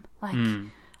doing them. Like,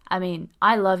 I mean,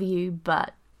 I love you,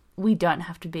 but we don't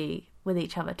have to be with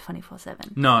each other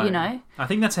 24/7. No. I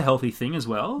think that's a healthy thing as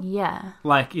well. Yeah.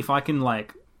 Like, if I can,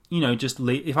 like, just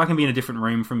leave, if I can be in a different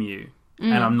room from you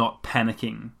and I'm not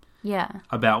panicking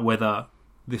about whether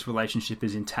this relationship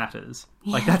is in tatters,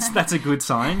 like, that's a good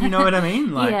sign. You know what I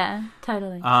mean? Like, yeah,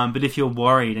 totally. But if you're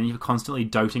worried and you're constantly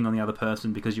doting on the other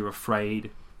person because you're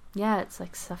afraid, it's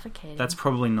like suffocating. that's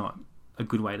probably not a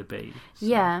good way to be. So,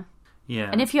 yeah. Yeah.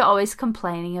 And if you're always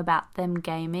complaining about them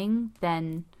gaming,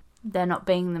 then they're not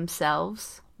being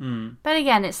themselves. But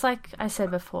again, it's like I said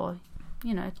before,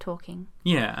 talking.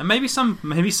 Yeah, and maybe some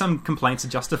complaints are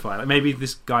justified. Like, maybe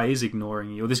this guy is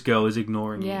ignoring you, or this girl is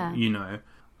ignoring you.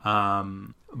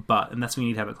 And that's when you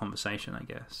need to have a conversation, I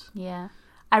guess. Yeah.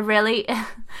 I really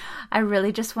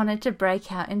just wanted to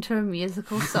break out into a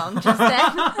musical song just then.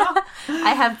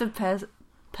 I have the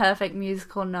perfect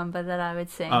musical number that I would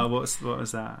sing. Oh, what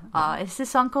was that? Oh, it's a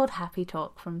song called Happy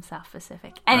Talk from South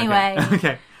Pacific. Anyway.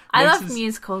 Okay. I love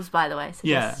musicals, by the way, so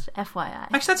just FYI.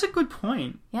 Actually, that's a good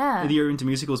point. Yeah. That you're into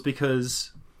musicals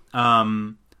because,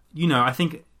 I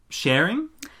think sharing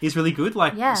is really good.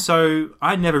 Like, so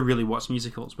I never really watched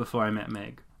musicals before I met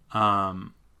Meg.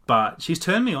 But she's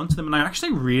turned me on to them, and I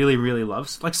actually really, really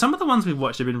love, like, some of the ones we've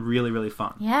watched have been really, really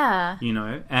fun. Yeah.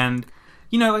 And,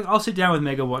 like, I'll sit down with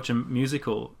Meg and watch a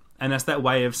musical, and that's that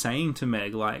way of saying to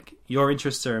Meg, like, your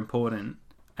interests are important,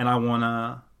 and I want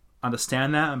to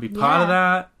understand that and be part of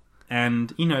that. And,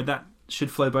 that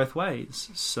should flow both ways.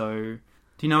 So,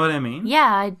 do you know what I mean?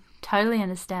 Yeah, I totally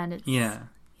understand it. Yeah.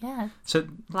 So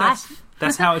life.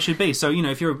 that's how it should be. So,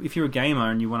 if you're a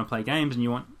gamer and you want to play games and you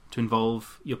want to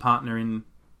involve your partner in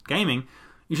gaming,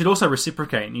 you should also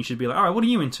reciprocate, and you should be like, all right, what are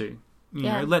you into?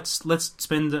 Let's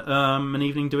spend an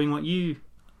evening doing what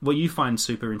you find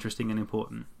super interesting and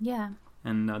important. Yeah.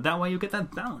 And that way you'll get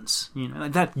that balance,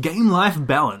 like that game life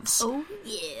balance. Oh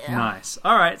yeah. Nice.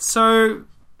 All right, so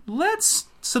let's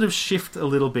sort of shift a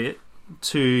little bit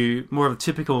to more of a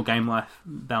typical game life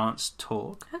balance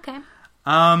talk. Okay.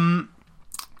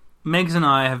 Megs and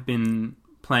I have been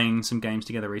playing some games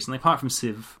together recently, apart from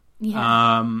Civ.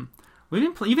 Yeah.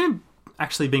 You've been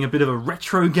actually being a bit of a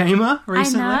retro gamer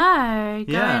recently. I know.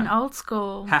 Yeah. Going old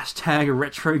school. Hashtag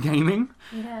retro gaming.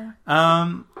 Yeah.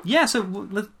 So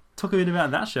let's talk a bit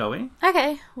about that, shall we?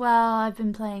 Okay. Well, I've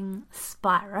been playing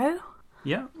Spyro.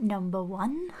 Yeah. Number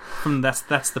 1. That's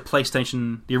the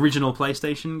PlayStation, the original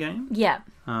PlayStation game. Yeah.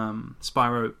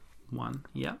 Spyro 1.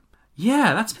 Yeah.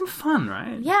 Yeah, that's been fun,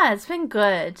 right? Yeah, it's been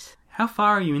good. How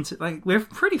far are you into? Like, we're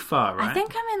pretty far, right? I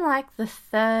think I'm in like the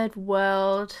 3rd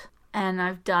world, and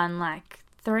I've done like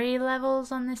 3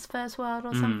 levels on this first world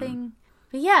or something.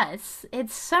 But yeah,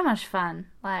 it's so much fun.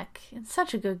 Like, it's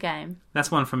such a good game. That's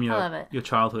one from I love it. your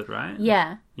childhood, right?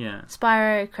 Yeah. Yeah.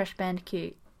 Spyro, Crash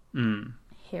Bandicoot,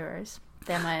 Heroes.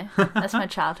 That's my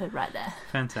childhood right there.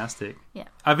 Fantastic. Yeah.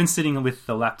 I've been sitting with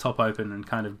the laptop open and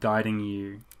kind of guiding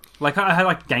you. Like, I had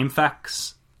like Game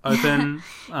Facts open,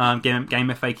 game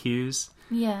FAQs.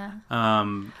 Yeah.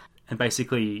 And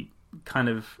basically kind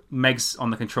of Meg's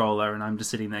on the controller and I'm just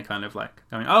sitting there kind of like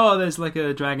going, oh, there's like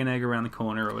a dragon egg around the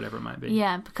corner or whatever it might be.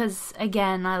 Yeah, because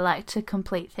again, I like to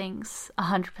complete things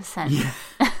 100%.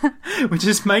 Yeah. Which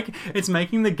is it's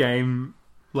making the game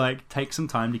like take some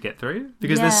time to get through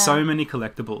because there's so many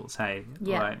collectibles, hey?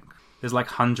 Yeah. Like there's like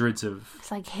hundreds of... It's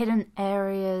like hidden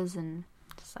areas and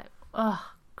just like,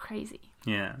 oh, crazy.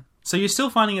 Yeah. So you're still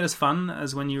finding it as fun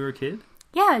as when you were a kid?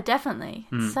 Yeah, definitely.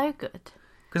 It's so good.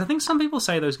 Because I think some people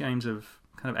say those games have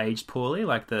kind of aged poorly,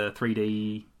 like the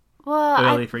 3D, Well,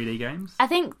 early 3D games. I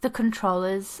think the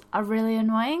controllers are really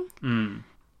annoying,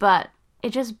 but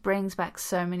it just brings back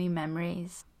so many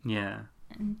memories. Yeah.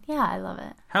 And yeah, I love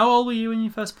it. How old were you when you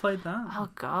first played that? Oh,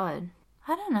 God.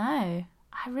 I don't know.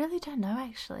 I really don't know,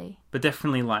 actually. But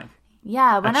definitely like...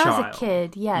 Yeah, when I was child. a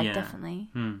kid, yeah. Definitely.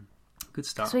 Good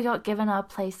stuff. So we got given our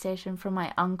PlayStation from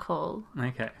my uncle,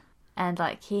 Okay. and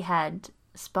like he had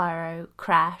Spyro,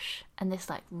 Crash, and this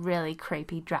like really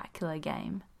creepy Dracula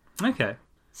game. Okay.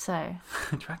 So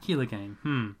Dracula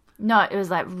game. no, it was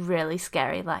like really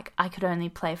scary. Like I could only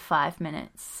play 5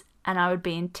 minutes, and I would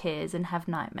be in tears and have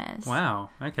nightmares. Wow.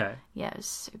 Okay. Yeah, it was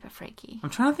super freaky. I'm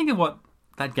trying to think of what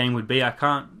that game would be. I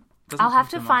can't... I'll have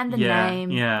to find the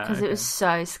name. Yeah. Because it was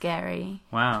so scary.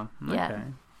 Wow. Okay. Yeah.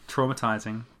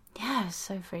 Traumatizing. Yeah, it was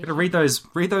so freaky. Gotta read those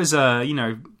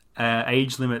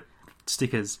age limit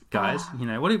stickers, guys. You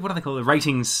know, what do they call it? The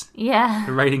ratings Yeah.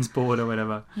 board or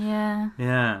whatever. Yeah.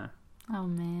 Yeah. Oh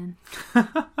man.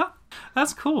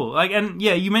 That's cool. Like, and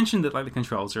yeah, you mentioned that like the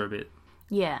controls are a bit...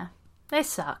 Yeah. They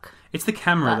suck. It's the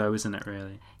camera But- though, isn't it,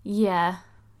 really? Yeah.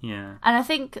 Yeah. And I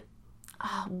think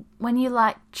when you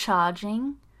like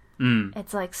charging,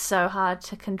 it's like so hard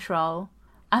to control.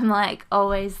 I'm like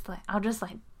always like, I'll just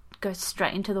like go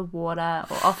straight into the water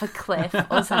or off a cliff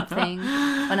or something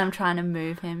when I'm trying to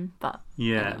move him. But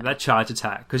Yeah, anyway. that charge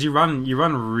attack. Because you run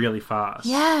really fast.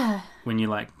 Yeah. When you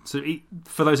like... So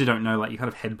for those who don't know, like you kind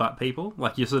of headbutt people.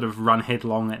 Like you sort of run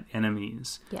headlong at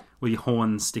enemies. Yeah. With your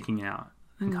horns sticking out.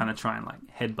 And kind of try and like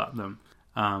headbutt them.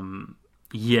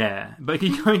 Yeah. But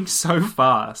you're going so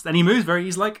fast. And he moves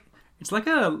he's like... It's like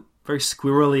a very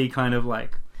squirrely kind of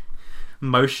like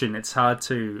motion. It's hard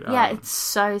to... Yeah, it's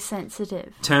so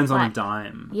sensitive. turns on a Like,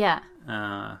 dime. Yeah.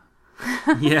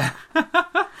 Yeah.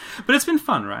 But it's been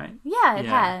fun, right? Yeah, it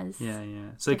has. Yeah.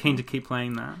 So keen to keep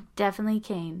playing that? Definitely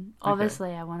keen.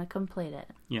 Obviously, I want to complete it.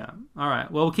 Yeah. All right.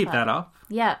 Well, we'll keep that up.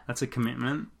 Yeah, That's a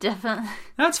commitment. definitely.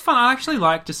 That's fun. I actually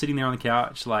like just sitting there on the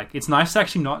couch. Like, it's nice to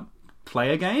actually not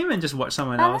play a game and just watch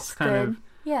someone Oh, else that's kind good. of,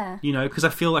 Yeah. you know, because I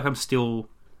feel like it's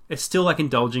still like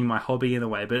indulging my hobby in a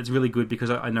way, but it's really good because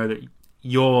I know that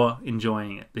you're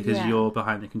enjoying it because Yeah. you're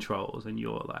behind the controls and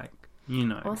you're like, you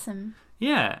know. Awesome.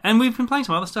 Yeah, and we've been playing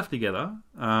some other stuff together.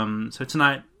 So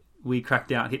tonight we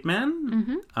cracked out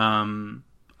Hitman.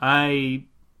 I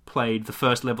played the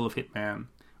first level of Hitman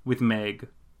with Meg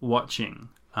watching.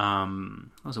 That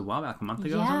was a while back, a month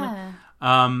ago or something.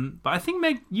 Yeah. But I think,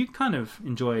 Meg, you kind of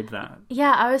enjoyed that.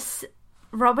 Yeah,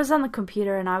 Rob was on the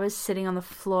computer and I was sitting on the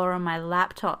floor on my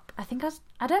laptop. I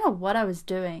don't know what I was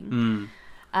doing.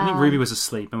 I think Ruby was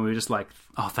asleep and we were just like,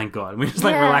 oh, thank God. We were just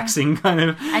like Yeah. relaxing kind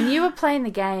of. And you were playing the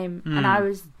game and I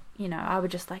was, I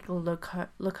would just like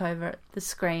look over at the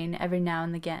screen every now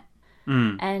and again.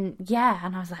 And yeah,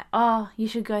 and I was like, oh, you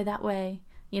should go that way.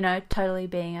 Totally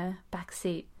being a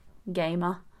backseat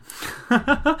gamer.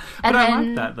 But And I then,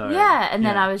 like that though. Yeah, and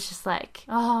then I was just like,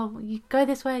 oh, you go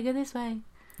this way, go this way.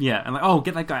 Yeah, and like, oh,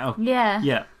 get that guy. Oh, Yeah.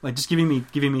 yeah, like just giving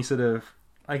me sort of,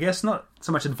 I guess not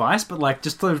so much advice, but like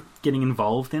just sort of getting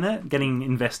involved in it, getting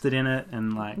invested in it,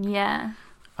 and like, Yeah.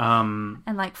 And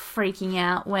like freaking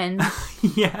out when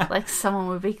yeah, like someone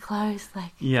would be close.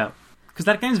 Like, yeah. because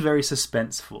that game's very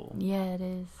suspenseful. Yeah, it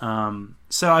is.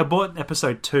 So I bought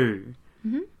episode 2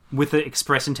 with the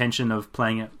express intention of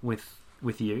playing it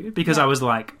with you, because I was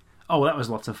like, oh, well, that was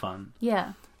lots of fun.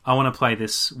 Yeah. I want to play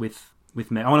this with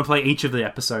Meg. I want to play each of the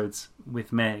episodes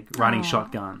with Meg, riding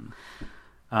shotgun.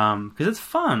 Because it's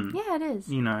fun. Yeah, it is.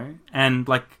 You know? And,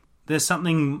 like, there's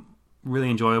something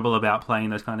really enjoyable about playing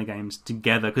those kind of games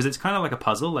together, because it's kind of like a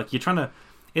puzzle. Like, you're trying to...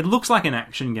 It looks like an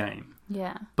action game.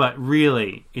 Yeah. But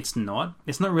really, it's not.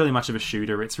 It's not really much of a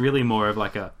shooter. It's really more of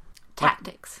like a...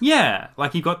 Tactics. Yeah.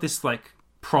 Like, you've got this, like,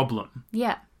 problem.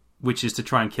 Yeah. Which is to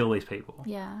try and kill these people.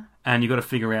 Yeah. And you've got to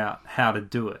figure out how to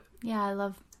do it. Yeah, I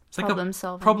love It's like problem a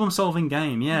solving. problem-solving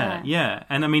game, yeah.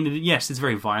 And, I mean, yes, it's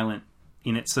very violent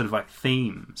in its sort of, like,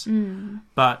 themes.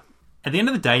 But at the end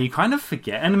of the day, you kind of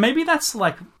forget. And maybe that's,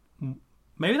 like...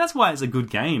 Maybe that's why it's a good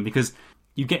game, because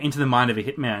you get into the mind of a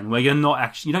hitman where you're not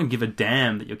actually... You don't give a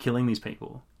damn that you're killing these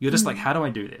people. You're just like, how do I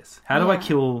do this? How do I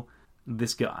kill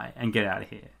this guy and get out of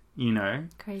here? You know?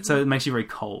 Crazy. So it makes you very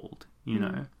cold, you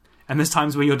know? And there's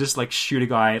times where you'll just, like, shoot a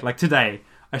guy... Like, today,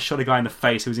 I shot a guy in the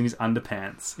face who was in his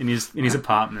underpants in his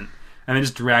apartment, and then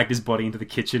just dragged his body into the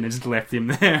kitchen and just left him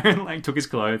there and, like, took his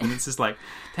clothes. And it's just like,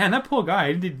 damn, that poor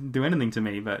guy, he didn't do anything to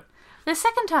me, but... The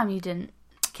second time you didn't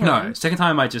kill him. No, second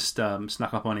time I just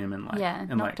snuck up on him and, like,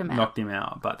 knocked him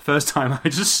out. But the first time I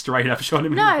just straight up shot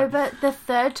him. No, but the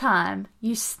third time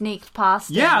you sneaked past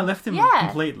him. Yeah, I left him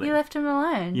completely. You left him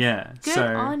alone. Yeah. Good so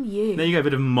on you. There you go, a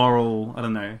bit of moral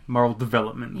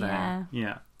development there.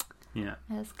 Yeah.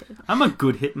 That's good. I'm a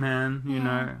good hitman, you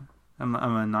know. I'm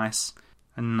a nice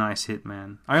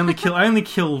hitman. I only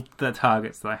kill the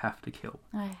targets that I have to kill.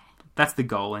 Okay. That's the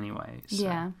goal anyway. So.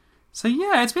 Yeah. So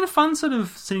yeah, it's been a fun sort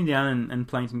of sitting down and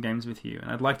playing some games with you, and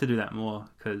I'd like to do that more,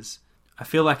 because I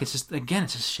feel like it's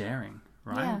just sharing,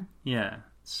 right? Yeah.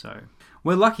 So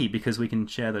we're lucky because we can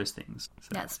share those things. So,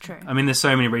 That's true. I mean, there's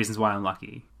so many reasons why I'm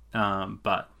lucky,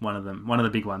 but one of the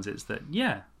big ones is that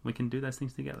we can do those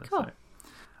things together. Cool. So.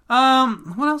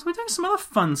 What else? We're doing some other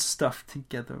fun stuff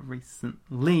together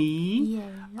recently.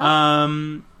 Yeah.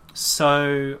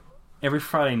 So every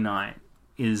Friday night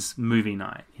is movie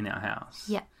night in our house.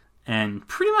 Yeah. And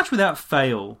pretty much without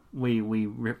fail, we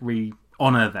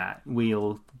honour that.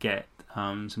 We'll get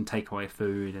some takeaway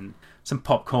food and some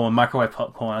popcorn, microwave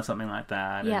popcorn or something like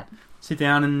that. Yeah. Sit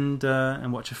down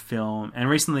and watch a film. And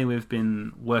recently we've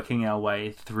been working our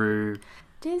way through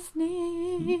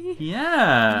Disney.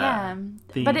 Yeah.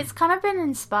 But it's kind of been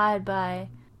inspired by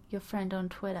your friend on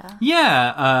Twitter.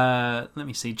 Yeah. Let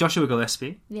me see. Joshua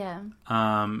Gillespie. Yeah.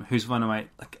 Who's one of my...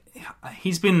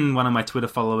 he's been one of my Twitter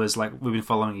followers. Like, we've been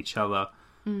following each other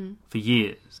for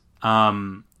years.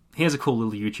 He has a cool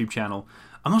little YouTube channel.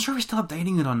 I'm not sure if he's still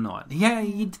updating it or not. Yeah,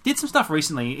 he did some stuff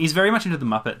recently. He's very much into the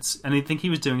Muppets, and I think he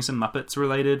was doing some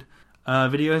Muppets-related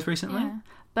videos recently. Yeah.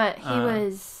 But he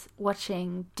was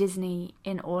watching Disney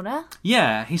in order.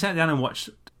 Yeah, he sat down and watched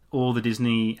all the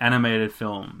Disney animated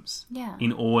films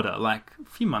in order, like, a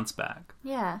few months back.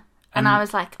 Yeah. And I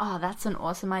was like, oh, that's an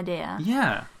awesome idea.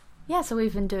 Yeah. Yeah, so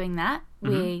we've been doing that.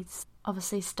 We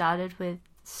obviously started with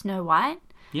Snow White.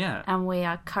 Yeah. And we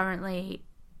are currently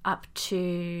up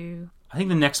to... I think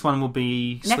the next one will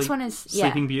be...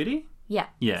 Sleeping Beauty? Yeah.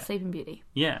 Yeah. Sleeping Beauty.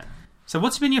 Yeah. So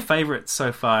what's been your favourite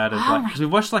so far out of... because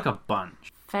we've watched, like, a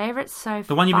bunch. Favourite so far?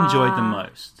 The one you've enjoyed the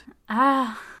most.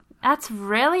 That's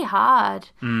really hard.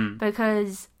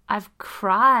 Because I've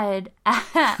cried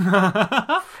at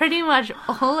pretty much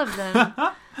all of them.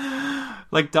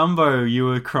 Like Dumbo, you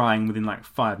were crying within like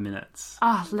 5 minutes.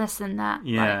 Oh, less than that.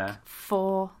 Yeah. Like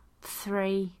 4,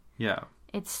 3. Yeah.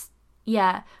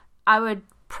 I would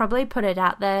probably put it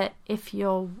out there, if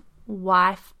your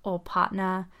wife or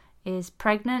partner is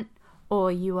pregnant,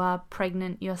 or you are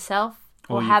pregnant yourself,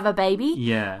 or have a baby.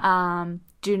 Yeah.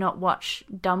 Do not watch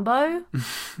Dumbo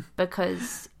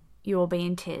because you'll be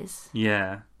in tears.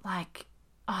 Yeah. Like,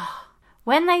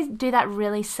 when they do that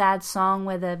really sad song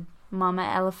where the mama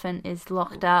elephant is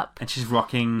locked up. And she's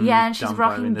rocking Dumbo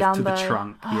rocking Dumbo. To the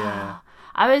trunk, yeah.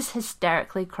 I was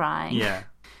hysterically crying. Yeah.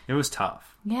 It was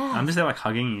tough. Yeah. I'm just there, like,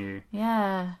 hugging you.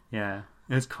 Yeah. Yeah.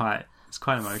 It's quite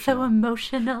emotional. So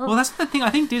emotional. Well, that's the thing.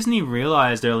 I think Disney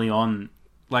realised early on,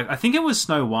 like, I think it was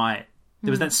Snow White.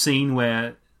 There was that scene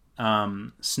where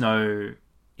Snow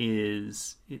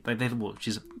is...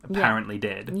 she's apparently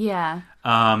dead. Yeah.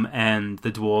 And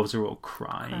the dwarves are all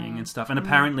crying and stuff. And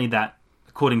apparently that,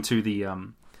 according to the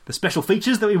special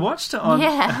features that we watched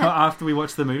after we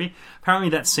watched the movie, apparently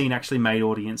that scene actually made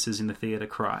audiences in the theatre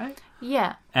cry.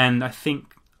 Yeah. And I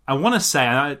think... I want to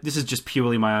say... this is just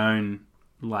purely my own,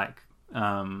 like,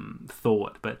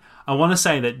 thought. But I want to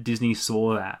say that Disney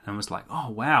saw that and was like, oh,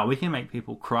 wow, we can make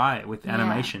people cry with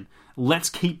animation. Let's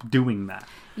keep doing that.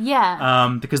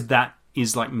 Yeah. Because that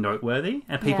is, like, noteworthy.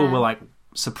 And people were, like,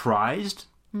 surprised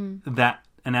that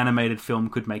an animated film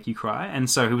could make you cry. And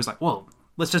so he was like, well,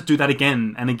 let's just do that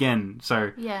again and again.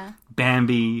 So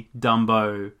Bambi,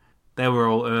 Dumbo, they were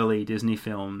all early Disney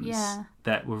films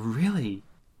that were really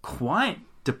quite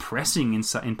depressing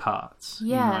in parts.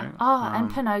 Yeah. You know?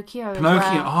 And Pinocchio as well.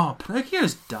 Oh,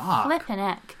 Pinocchio's dark. Flippin'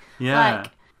 heck. Yeah.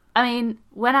 Like, I mean,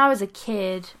 when I was a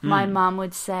kid, my mum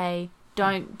would say,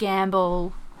 don't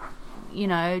gamble, you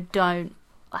know, don't,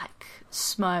 like,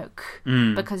 smoke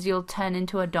because you'll turn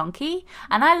into a donkey.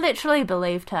 And I literally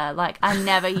believed her. Like, I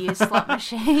never used slot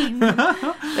machines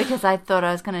because I thought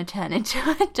I was going to turn into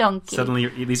a donkey. Suddenly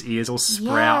these ears all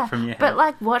sprout from your head. But,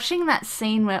 like, watching that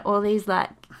scene where all these, like,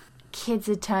 kids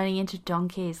are turning into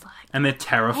donkeys, like... And they're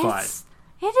terrified.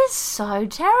 It is so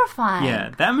terrifying.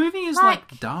 Yeah, that movie is,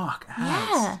 like dark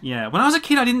as. Yeah. When I was a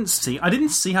kid, I didn't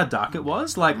see how dark it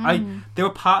was. Like, there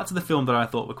were parts of the film that I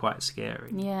thought were quite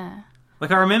scary. Yeah. Like,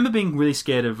 I remember being really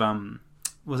scared of,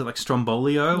 was it like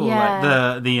Strombolio? Or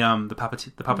like the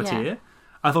puppeteer? Yeah.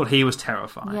 I thought he was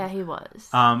terrifying. Yeah, he was.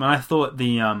 And I thought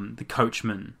the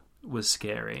coachman was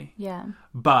scary. Yeah.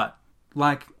 But,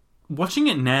 like, watching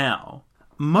it now,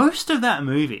 most of that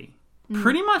movie,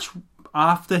 pretty much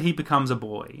after he becomes a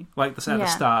boy, like at the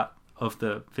start of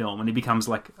the film, when he becomes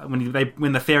like,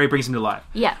 when the fairy brings him to life.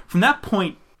 Yeah. From that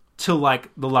point till like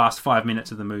the last 5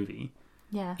 minutes of the movie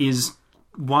is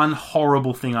one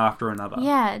horrible thing after another.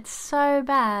 Yeah, it's so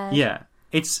bad. Yeah.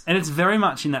 It's very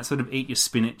much in that sort of eat your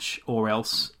spinach or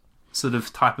else sort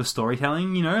of type of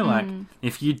storytelling, you know, like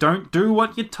if you don't do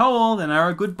what you're told and are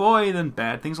a good boy, then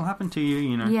bad things will happen to you,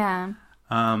 you know. Yeah.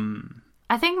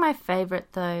 I think my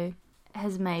favourite though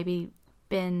has maybe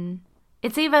been,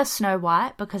 it's either Snow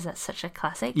White because that's such a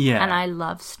classic and I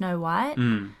love Snow White,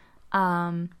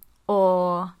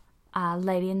 or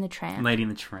Lady and the Tramp. Lady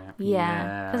and the Tramp.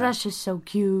 Yeah, because that's just so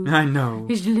cute. I know.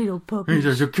 He's a little puppy. He's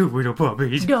just a cute little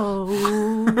puppy. No.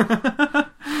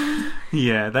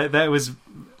 Yeah, that was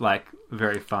like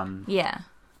very fun. Yeah.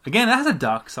 Again, that has a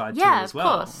dark side to it as well.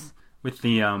 Yeah, of course. With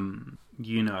the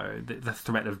you know, the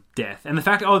threat of death. And the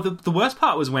fact, the worst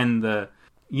part was when the,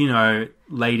 you know,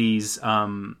 lady's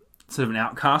sort of an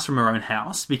outcast from her own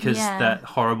house because that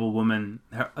horrible woman,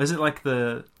 is it like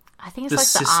I think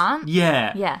it's like the aunt?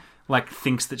 Yeah. Yeah. Like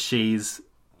thinks that she's,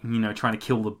 you know, trying to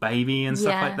kill the baby and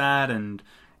stuff like that. And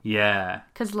yeah.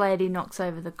 Because Lady knocks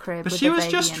over the crib but with she the was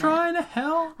baby just in trying it. to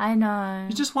help. I know.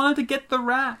 She just wanted to get the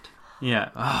rat. Yeah.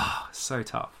 Oh, so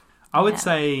tough. I would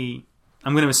say,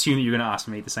 I'm going to assume that you're going to ask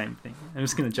me the same thing. I'm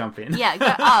just going to jump in. Yeah.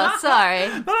 Oh, sorry.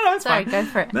 No, it's sorry, fine. go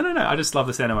for it. No. I just love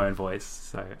the sound of my own voice.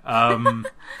 So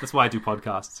that's why I do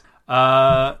podcasts.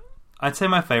 I'd say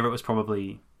my favourite was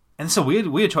probably, and it's a weird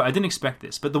choice. I didn't expect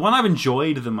this, but the one I've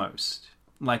enjoyed the most,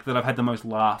 like that I've had the most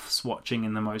laughs watching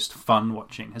and the most fun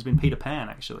watching, has been Peter Pan,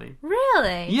 actually.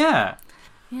 Really? Yeah.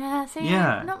 Yeah, see,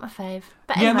 not my fave.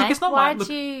 But Yeah, anyway, look, it's not why'd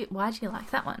you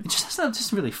like that one? It's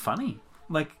just really funny.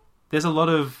 Like, there's a lot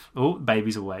of... Oh,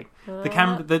 baby's awake. The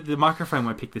camera, the microphone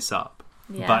won't pick this up.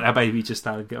 Yeah. But our baby just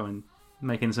started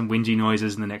making some whingy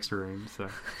noises in the next room. So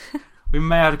we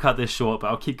may have to cut this short, but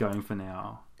I'll keep going for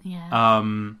now. Yeah.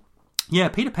 Yeah,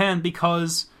 Peter Pan,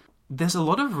 because there's a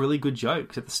lot of really good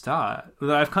jokes at the start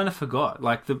that I've kind of forgot.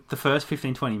 Like, the first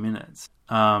 15, 20 minutes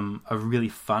are really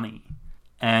funny.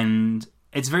 And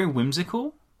it's very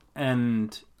whimsical,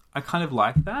 and I kind of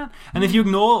like that. And if you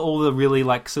ignore all the really,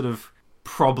 like, sort of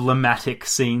problematic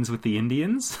scenes with the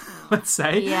Indians, let's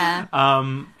say,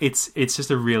 it's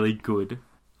just a really good,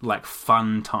 like,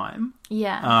 fun time.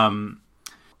 Yeah.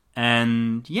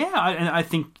 And I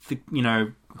think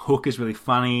Hook is really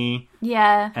funny.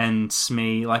 Yeah. And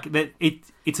Smee, like that.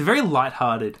 It's a very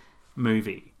lighthearted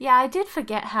movie. Yeah, I did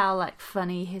forget how like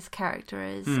funny his character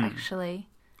is. Actually,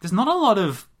 there's not a lot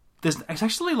of. It's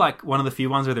actually like one of the few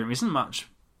ones where there isn't much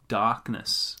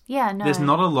darkness. Yeah, no. There's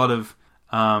not a lot of.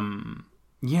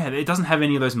 It doesn't have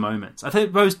any of those moments. I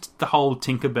think the whole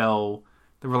Tinkerbell,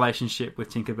 the relationship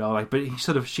with Tinkerbell, like, but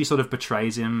she sort of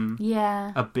betrays him.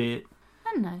 Yeah. A bit.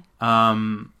 I don't know.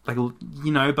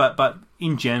 But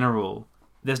in general,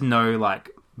 there's no like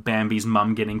Bambi's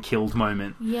mum getting killed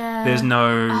moment. Yeah. There's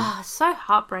no. So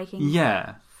heartbreaking.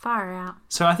 Yeah. Far out.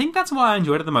 So I think that's why I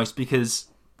enjoyed it the most because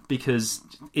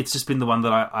it's just been the one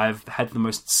that I've had the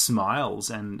most smiles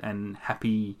and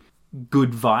happy,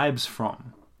 good vibes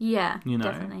from. Yeah,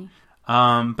 definitely.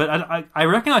 But I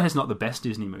recognise it's not the best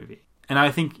Disney movie, and I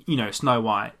think Snow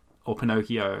White or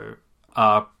Pinocchio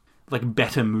are like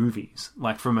better movies,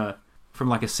 like from a from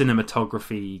like a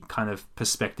cinematography kind of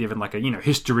perspective and like a, you know,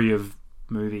 history of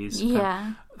movies.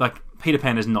 Yeah. Like Peter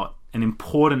Pan is not an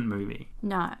important movie,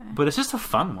 No. but it's just a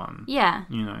fun one. Yeah.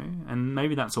 You know, and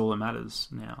maybe that's all that matters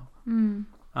now. Mm.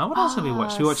 What else have we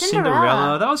watched? We watched Cinderella.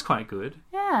 Cinderella. That was quite good.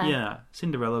 Yeah. Yeah,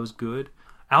 Cinderella was good.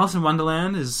 Alice in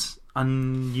Wonderland is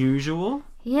unusual.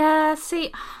 Yeah,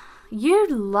 see, you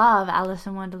love Alice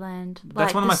in Wonderland.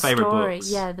 That's one of my favourite story.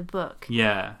 books. Yeah, the book.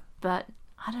 Yeah. But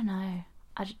I don't know.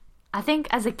 I think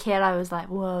as a kid I was like,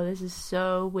 whoa, this is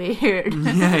so weird.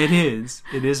 Yeah, it is.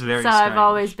 It is very So strange. I've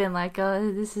always been like,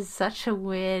 oh, this is such a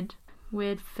weird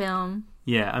film.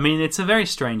 Yeah, I mean, it's a very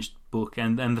strange book,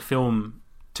 and the film,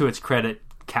 to its credit,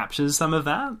 captures some of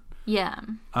that. Yeah.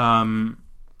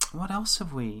 What else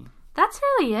have we... That's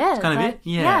really it. Kind of it?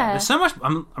 Yeah. There's so much...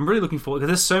 I'm really looking forward, because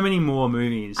there's so many more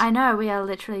movies. I know, we are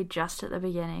literally just at the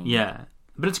beginning. Yeah.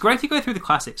 But it's great to go through the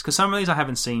classics, because some of these I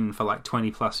haven't seen for like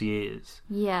 20 plus years.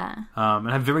 Yeah. And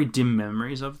I have very dim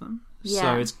memories of them. Yeah.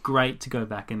 So it's great to go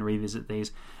back and revisit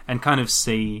these and kind of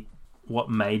see what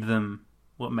made them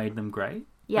great.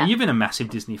 Yeah. And you've been a massive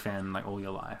Disney fan like all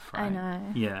your life, right? I know.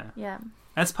 Yeah. Yeah.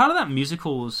 As part of that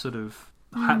musical sort of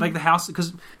like the house,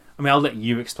 because I mean I'll let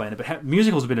you explain it, but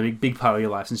musicals have been a big part of your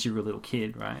life since you were a little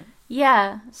kid, right?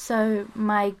 Yeah, so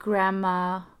my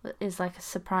grandma is like a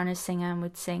soprano singer and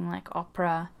would sing like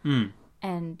opera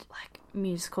and like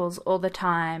musicals all the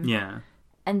time. Yeah.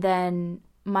 And then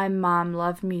my mum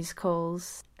loved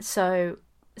musicals. So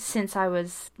since I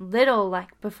was little,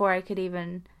 like before I could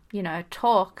even, you know,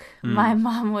 talk, my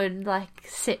mum would like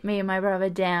sit me and my brother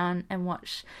down and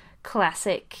watch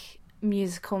classic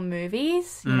musical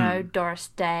movies, you know, Doris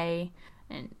Day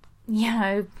and, you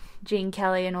know, Gene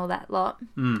Kelly and all that lot.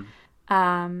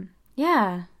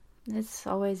 Yeah, it's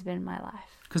always been my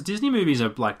life. Because Disney movies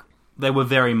are like, they were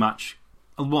very much,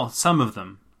 well, some of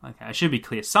them, okay, I should be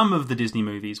clear, some of the Disney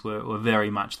movies were very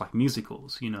much like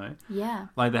musicals, you know? Yeah.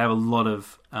 Like they have a lot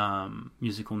of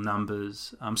musical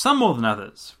numbers, some more than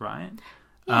others, right?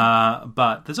 Yeah.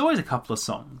 But there's always a couple of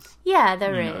songs. Yeah,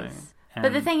 there you is. know,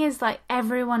 But the thing is, like,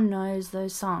 everyone knows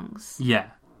those songs. Yeah.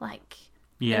 Like,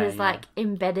 Yeah, it is, like,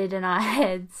 embedded in our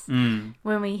heads. Mm.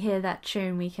 When we hear that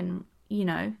tune, we can, you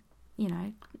know,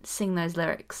 sing those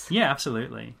lyrics. Yeah,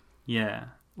 absolutely. Yeah.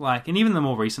 Like, and even the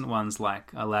more recent ones,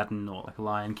 like Aladdin or like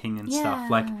Lion King and stuff,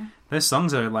 like, those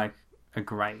songs are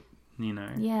great, you know?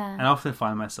 Yeah. And I often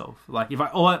find myself, like, if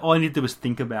all I need to do is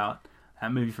think about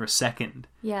that movie for a second,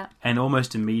 Yeah. and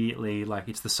almost immediately, like,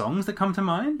 it's the songs that come to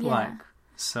mind, Yeah. like,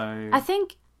 so... I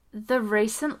think the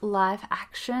recent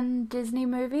live-action Disney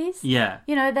movies, Yeah.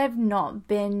 you know, they've not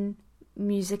been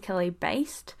musically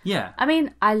based. Yeah. I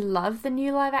mean, I love the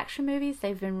new live-action movies.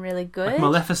 They've been really good. Like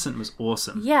Maleficent was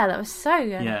awesome. Yeah, that was so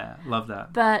good. Yeah, love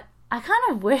that. But I kind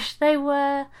of wish they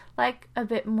were, like, a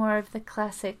bit more of the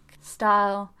classic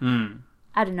style.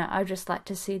 I don't know. I'd just like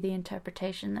to see the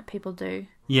interpretation that people do.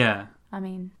 Yeah. I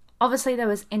mean, obviously there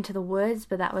was Into the Woods,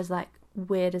 but that was, like,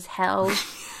 weird as hell.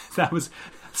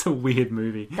 That's a weird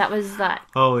movie. That was, like...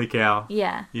 Holy cow.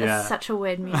 Yeah. Yeah. That's such a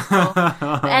weird musical.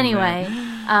 But anyway...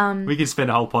 we could spend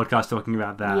a whole podcast talking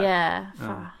about that. Yeah.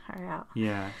 Far out.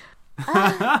 Yeah.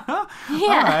 Yeah.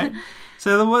 All right.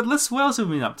 So what else have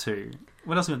we been up to?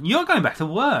 What else? You're going back to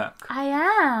work. I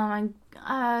am.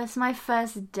 It's my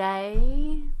first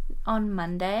day on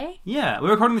Monday. Yeah,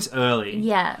 we're recording this early.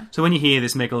 Yeah. So when you hear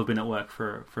this, Meg will have been at work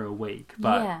for a week.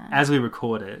 But Yeah. as we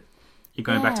record it, you're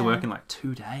going back to Yeah. work in like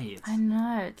 2 days. I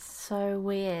know. It's so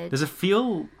weird. Does it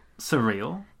feel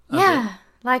surreal? Yeah.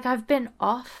 Like, I've been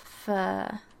off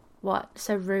for, what?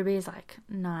 So Ruby is like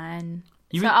 9.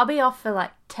 So I'll be off for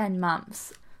like 10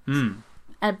 months.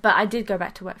 But I did go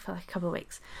back to work for like a couple of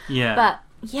weeks. Yeah. But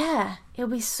yeah, it'll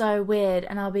be so weird.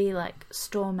 And I'll be like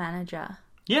store manager.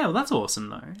 Yeah, well, that's awesome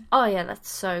though. Oh yeah, that's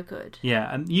so good.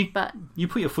 Yeah, and you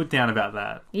put your foot down about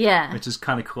that. Yeah. Which is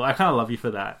kind of cool. I kind of love you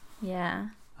for that. Yeah.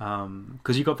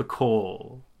 Because you got the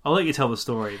call. I'll let you tell the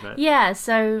story, but... Yeah,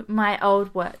 so my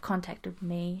old work contacted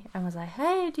me and was like,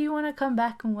 hey, do you want to come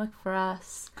back and work for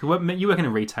us? You work in a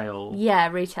retail...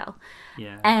 Yeah, retail.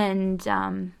 Yeah. And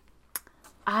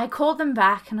I called them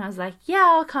back and I was like, yeah,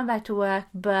 I'll come back to work,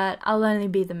 but I'll only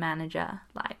be the manager.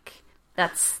 Like,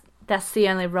 that's the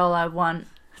only role I want.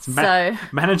 So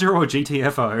manager or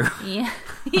GTFO? Yeah.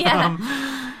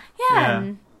 Yeah.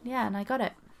 And I got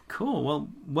it. Cool.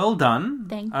 Well done.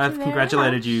 Thank you I've very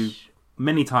congratulated much. you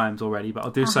many times already, but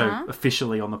I'll do so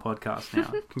officially on the podcast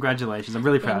now. Congratulations. I'm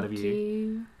really proud of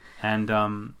you. Thank you.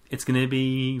 And it's going to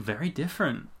be very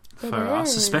different for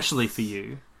us, especially for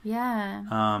you. Yeah.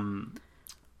 I'm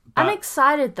I'm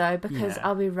excited though because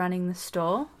I'll be running the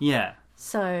store. Yeah.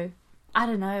 So I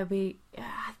don't know. I think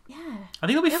I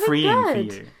think it'll be freeing for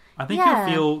you. I think Yeah.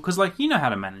 you'll feel... Because, like, you know how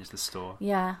to manage the store.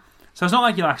 Yeah. So it's not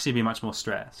like you'll actually be much more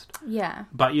stressed. Yeah.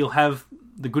 But you'll have...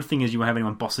 The good thing is you won't have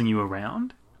anyone bossing you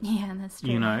around, Yeah, that's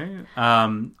true. you know? At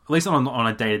least on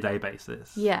a day-to-day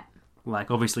basis. Yeah.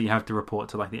 Like, obviously you have to report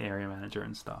to, like, the area manager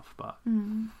and stuff, but...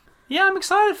 Yeah, I'm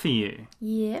excited for you.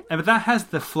 Yeah. But that has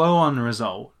the flow-on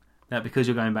result that because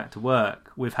you're going back to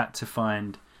work, we've had to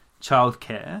find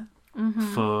childcare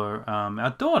for our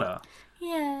daughter.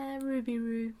 Yeah, Ruby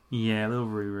Roo. Yeah, little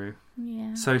Ruru.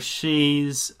 Yeah. So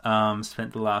she's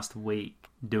spent the last week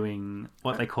doing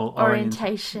what they call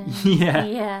Orientation. Yeah.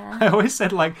 Yeah. I always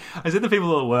said, like, I said to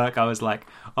people at work, I was like,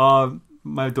 oh,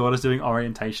 my daughter's doing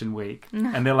orientation week.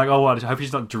 And they're like, oh, what? I hope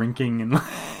she's not drinking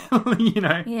and, you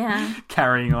know, Yeah.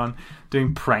 carrying on,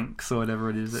 doing pranks or whatever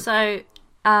it is. So,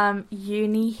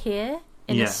 uni here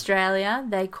in Yeah. Australia,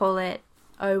 they call it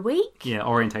O Week. Yeah,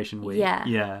 orientation week. Yeah.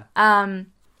 Yeah.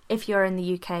 If you're in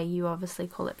the UK, you obviously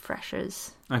call it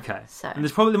Freshers. Okay. So- And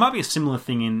there might be a similar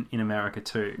thing in America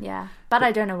too. Yeah. But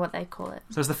I don't know what they call it.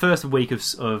 So it's the first week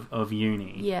of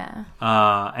uni. Yeah.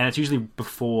 And it's usually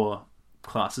before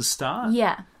classes start.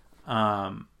 Yeah.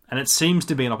 And it seems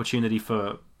to be an opportunity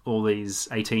for all these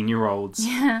 18-year-olds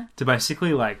Yeah. to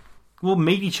basically, like,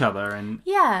 meet each other and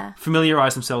Yeah.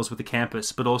 familiarise themselves with the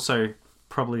campus, but also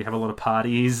probably have a lot of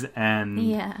parties and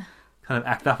Yeah. kind of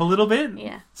act up a little bit.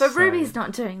 Yeah. But So- Ruby's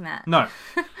not doing that. No.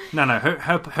 No.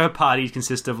 Her parties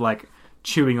consist of, like,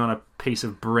 chewing on a piece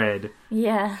of bread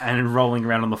Yeah. and rolling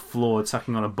around on the floor,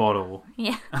 sucking on a bottle.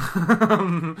 Yeah.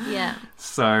 Yeah.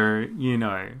 So, you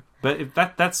know. But if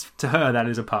that's to her, that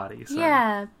is a party. So.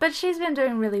 Yeah. But she's been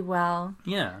doing really well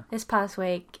Yeah. this past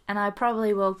week, and I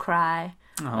probably will cry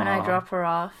when I Aw. drop her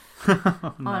off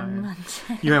Oh, no. on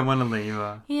Monday. You don't want to leave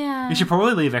her. Yeah. You should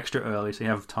probably leave extra early so you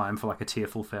have time for, like, a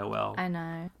tearful farewell. I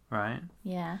know. Right?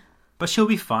 Yeah. But she'll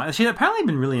be fine. She's apparently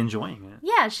been really enjoying it.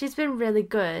 Yeah, she's been really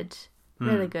good. Hmm.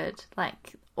 Really good.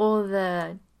 Like, all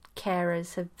the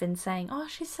carers have been saying, oh,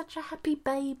 she's such a happy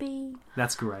baby.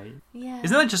 That's great. Yeah.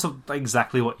 Isn't that just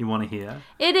exactly what you want to hear?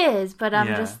 It is, but I'm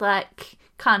Yeah. just like,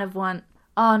 kind of want,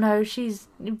 oh no, she's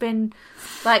been,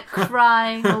 like,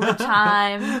 crying all the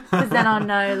time. Because then I'll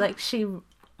know, like, she,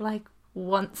 like,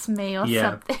 wants me or Yeah.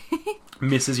 something.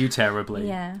 Misses you terribly.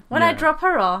 Yeah. When I Yeah. drop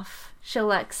her off, she'll,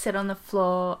 like, sit on the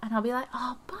floor and I'll be like,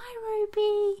 oh, bye,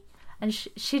 Ruby. And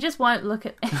she just won't look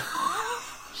at me.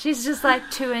 She's just, like,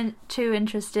 too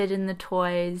interested in the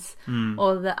toys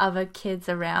or the other kids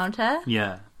around her.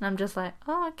 Yeah. And I'm just like,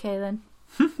 oh, okay then.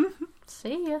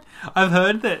 See ya. I've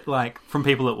heard that, like, from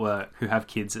people at work who have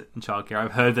kids in childcare,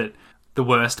 I've heard that the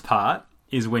worst part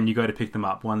is when you go to pick them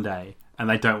up one day and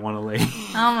they don't want to leave.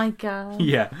 Oh my god.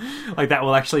 Yeah. Like, that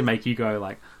will actually make you go,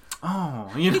 like,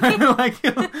 oh, you know, like,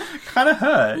 kind of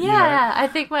hurt. Yeah, you know? I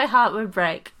think my heart would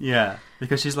break. Yeah.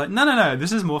 Because she's like, no,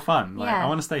 this is more fun. Like, Yeah. I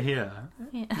want to stay here.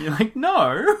 Yeah. You're like,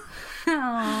 no.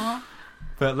 Aww.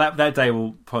 But that day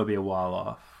will probably be a while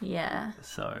off. Yeah.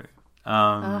 So,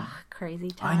 Ugh,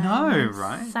 crazy I times. know,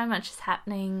 right? So much is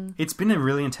happening. it's been a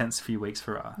really intense few weeks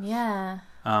for us. Yeah.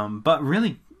 But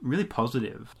really, really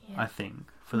positive, Yeah. I think,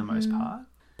 for the most part.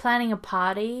 Planning a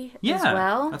party Yeah, as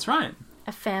well. that's right.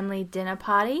 A family dinner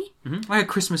party. Like a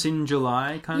Christmas in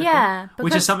July kind of Yeah, thing.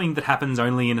 Which is because- something that happens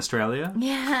only in Australia.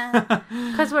 Yeah.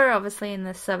 Because we're obviously in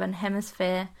the southern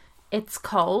hemisphere. It's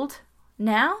cold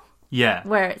now, Yeah,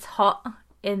 where it's hot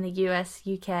in the US,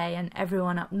 UK, and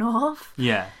everyone up north.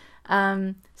 yeah.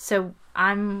 So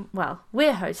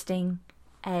we're hosting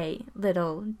a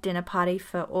little dinner party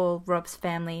for all Rob's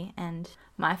family and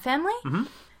my family. Mm-hmm.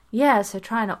 Yeah, so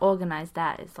trying to organise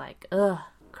that is like,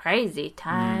 crazy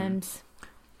times.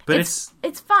 But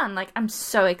It's fun. Like, I'm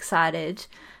so excited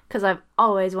because I've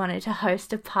always wanted to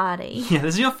host a party. yeah,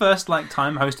 this is your first, like,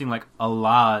 time hosting, like, a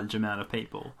large amount of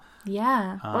people.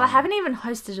 Yeah. Well, I haven't even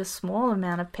hosted a small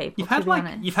amount of people, You've had, to be like,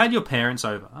 honest. you've had your parents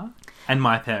over and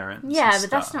my parents. Yeah, and but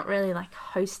that's stuff. not really like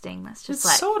hosting. That's It just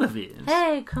like, sort of is.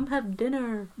 hey, come have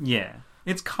dinner. Yeah.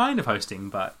 It's kind of hosting,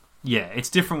 but yeah, it's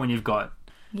different when you've got,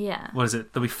 Yeah. what is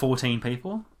it, there'll be 14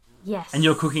 people? Yes. And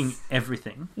you're cooking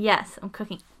everything. Yes, I'm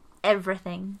cooking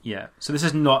everything. Yeah. So this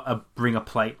is not a bring a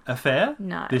plate affair.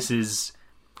 No. This is,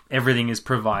 everything is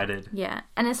provided. Yeah.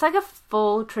 And it's like a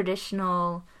full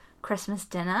traditional Christmas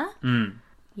dinner. Mm.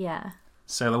 Yeah.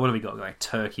 So like, what have we got? Like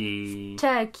turkey.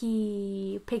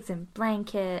 Turkey, pigs in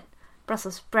blanket,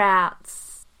 Brussels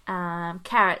sprouts,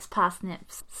 carrots,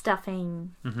 parsnips,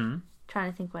 stuffing. Mm-hmm.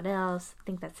 Trying to think what else. I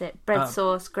think that's it. Bread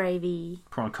sauce, gravy.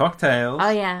 Prawn cocktails. Oh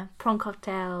yeah, prawn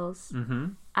cocktails.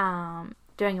 Mm-hmm.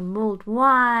 Doing a mulled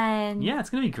wine. Yeah, it's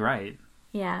going to be great.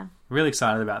 Yeah. Really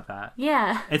excited about that.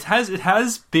 Yeah. It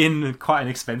has been quite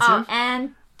expensive. Oh,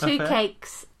 and 2 affair?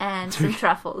 cakes and some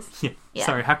truffles. Yeah. Yeah.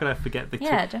 Sorry, how could I forget the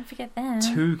Yeah, don't forget them.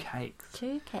 2 cakes?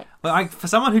 2 cakes. Well, for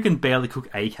someone who can barely cook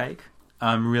a cake,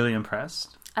 I'm really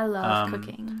impressed. I love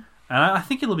cooking. And I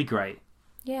think it'll be great.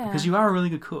 Yeah. Because you are a really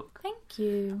good cook. Thank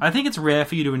you. I think it's rare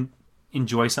for you to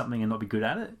enjoy something and not be good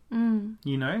at it. Mm.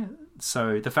 You know?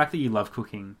 So the fact that you love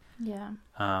cooking... Yeah.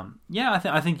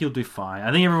 I think you'll do fine.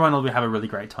 I think everyone will have a really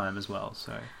great time as well.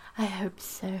 So I hope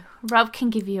so. Rob can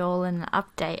give you all an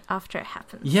update after it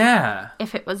happens. yeah,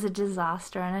 If it was a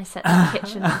disaster and I set the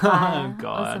kitchen on fire Oh,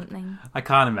 God. or something. I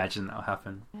can't imagine that'll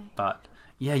happen. But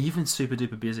yeah, you've been super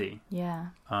duper busy. Yeah.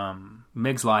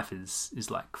 Meg's life is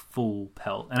like full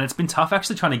pelt, and it's been tough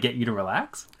actually trying to get you to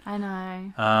relax. I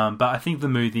know. But I think the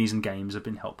movies and games have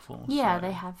been helpful. Yeah, so.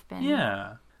 they have been.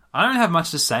 Yeah, I don't have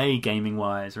much to say gaming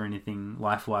wise or anything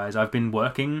life wise. I've been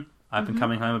working. I've been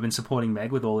coming home. I've been supporting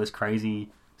Meg with all this crazy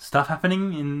stuff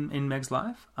happening in Meg's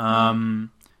life.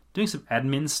 Doing some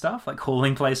admin stuff, like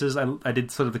calling places. I did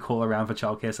sort of the call around for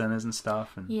childcare centres and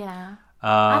stuff. And, Yeah.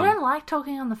 I don't like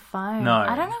talking on the phone. No.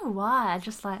 I don't know why. I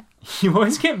just like... you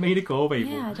always get me to call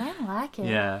people. Yeah, I don't like it.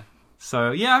 Yeah.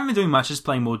 So, yeah, I haven't been doing much, just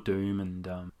playing more Doom.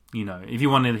 And, you know, if you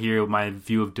wanted to hear my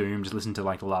view of Doom, just listen to,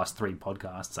 like, the last 3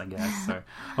 podcasts, I guess. So,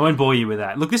 I won't bore you with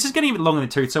that. Look, this is getting a bit long in the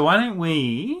tooth, so why don't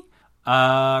we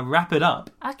wrap it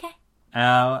up? Okay.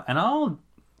 And I'll...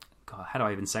 God, how do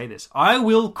I even say this? I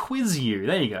will quiz you.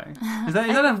 There you go. Is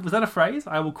that a phrase?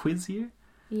 I will quiz you?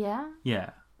 Yeah. Yeah.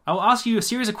 I will ask you a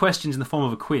series of questions in the form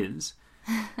of a quiz.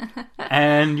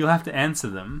 And you'll have to answer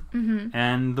them. Mm-hmm.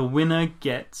 And the winner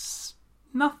gets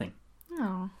nothing.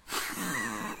 Oh.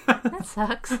 That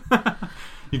sucks.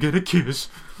 You get a kiss.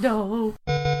 No.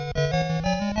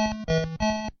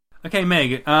 Okay,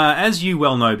 Meg, as you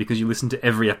well know because you listen to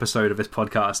every episode of this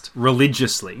podcast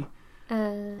religiously.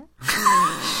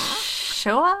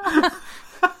 Sure.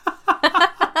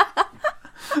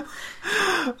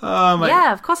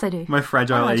 Yeah, of course I do. My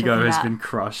fragile ego has been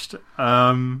crushed.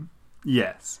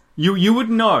 Yes. You would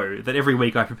know that every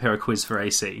week I prepare a quiz for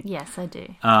AC. Yes, I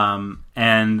do.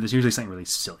 And there's usually something really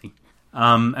silly.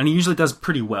 And he usually does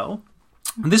pretty well.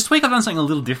 And this week I've done something a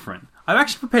little different. I've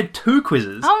actually prepared 2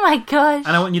 quizzes. Oh my gosh.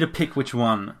 And I want you to pick which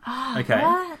one. Okay?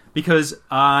 What? Because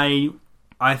I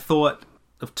thought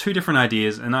of 2 different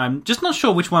ideas, and I'm just not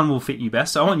sure which one will fit you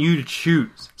best, so I want you to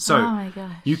choose. So, Oh my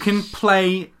gosh. you can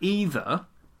play either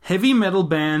heavy metal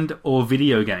band or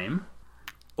video game,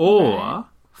 or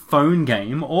phone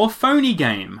game or phony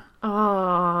game.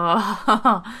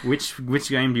 Oh. Which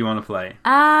game do you want to play?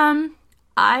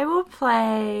 I will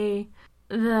play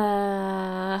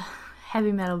the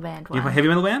heavy metal band one. You play heavy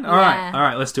metal band? All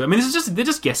right, let's do it. I mean, they're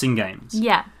just guessing games.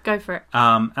 Yeah, go for it.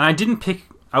 And I didn't pick.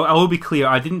 I will be clear.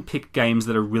 I didn't pick games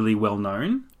that are really well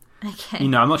known. Okay. You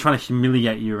know, I'm not trying to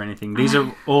humiliate you or anything. These are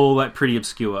all like pretty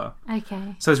obscure.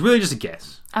 Okay. So it's really just a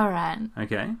guess. All right.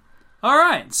 Okay. All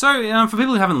right. So for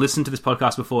people who haven't listened to this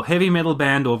podcast before, heavy metal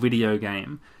band or video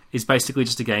game is basically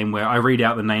just a game where I read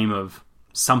out the name of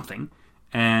something,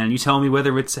 and you tell me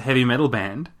whether it's a heavy metal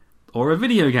band or a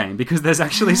video game, because there's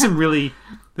actually some real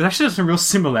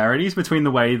similarities between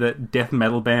the way that death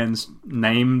metal bands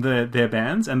name their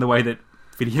bands and the way that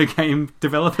video game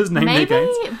developers name their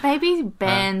games. Maybe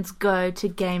bands go to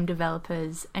game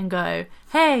developers and go,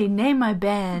 "Hey, name my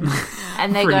band,"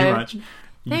 and they Pretty go, much.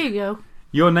 "There you go."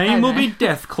 Your name will know. be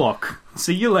Death Clock.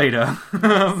 See you later.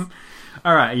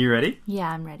 All right, are you ready? Yeah,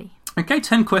 I'm ready. Okay,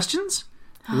 10 questions.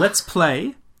 Let's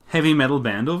play heavy metal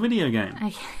band or video game.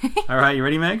 Okay. All right, you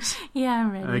ready, Megs? Yeah,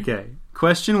 I'm ready. Okay.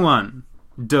 Question 1.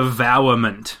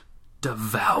 Devourment.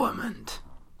 Devourment.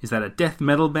 Is that a death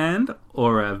metal band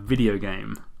or a video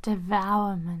game?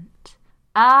 Devourment.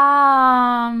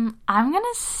 I'm gonna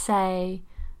say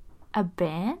a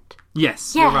band.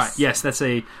 Yes, Yes. you're right. Yes, that's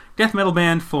a death metal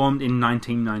band formed in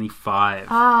 1995.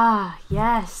 Ah,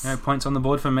 yes. No points on the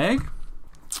board for Meg.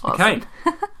 Awesome. Okay.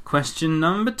 Question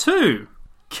number 2.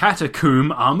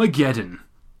 Catacomb Armageddon.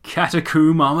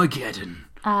 Catacomb Armageddon.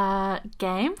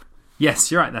 Game.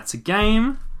 Yes, you're right. That's a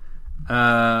game.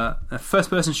 A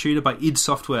first-person shooter by id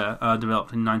Software,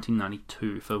 developed in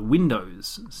 1992 for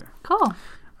Windows. Cool.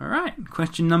 All right.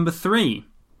 Question number 3.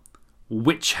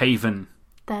 Witch Haven.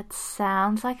 That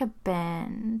sounds like a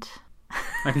band.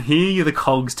 I can hear you, the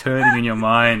cogs turning in your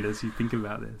mind as you think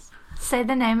about this. Say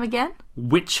the name again.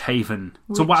 Witch Haven.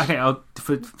 So, Witch. okay,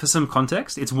 for some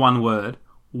context, it's one word,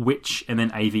 witch, and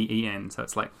then A-V-E-N. So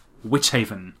it's like Witch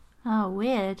Haven. Oh,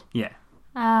 weird. Yeah.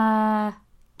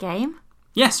 Game.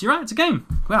 Yes, you're right. It's a game.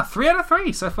 Wow, 3 out of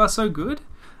 3. So far, so good.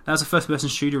 That was a first-person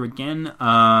shooter again.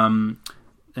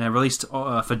 Released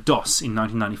for DOS in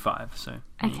 1995. So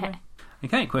Okay.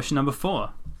 Okay, question number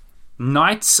 4.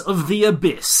 Knights of the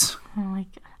Abyss. Oh my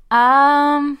god.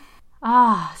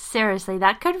 Seriously,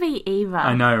 that could be either.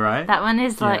 I know, right? That one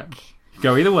is like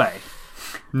Go either way.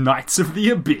 Knights of the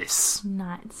Abyss.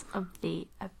 Knights of the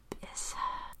Abyss.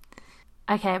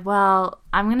 Okay, well,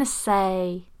 I'm gonna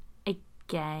say a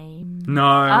game. No,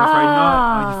 I'm afraid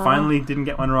not. You finally didn't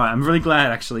get one right. I'm really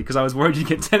glad, actually, because I was worried you'd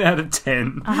get 10 out of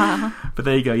 10. But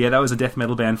there you go. Yeah, that was a death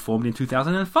metal band formed in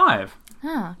 2005.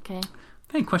 Oh, okay.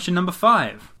 Okay, question number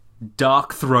 5.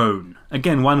 Dark Throne.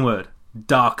 Again, one word.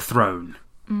 Dark Throne.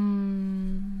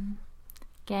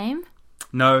 Game?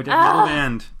 No, death metal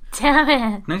band. Damn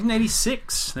it.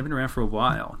 1986. They've been around for a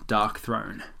while. Dark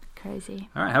Throne. Crazy.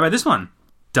 All right, how about this one?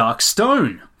 Dark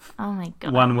Stone. Oh my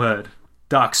god. One word.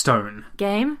 Dark Stone.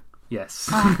 Game? Yes.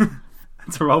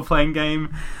 It's a role-playing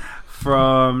game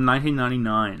from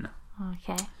 1999.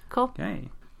 Okay, cool. Okay.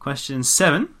 Question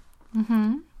 7.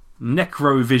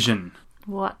 Necrovision.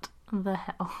 What the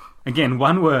hell? Again,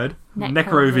 one word.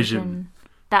 Necrovision.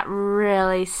 That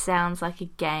really sounds like a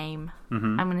game.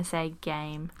 I'm going to say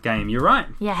game. Game, you're right.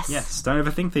 Yes. Yes, don't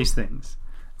overthink these things.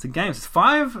 It's a game. It's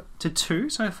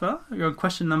 5-2 so far. You're on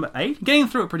question number 8. You're getting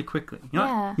through it pretty quickly.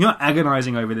 You're not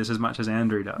agonising over this as much as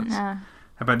Andrew does. No. How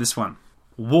about this one?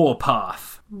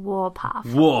 Warpath.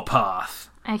 Warpath.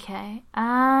 Okay.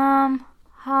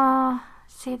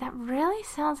 See, that really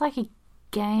sounds like a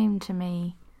game to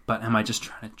me. But am I just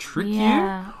trying to trick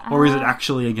Yeah. you? Or is it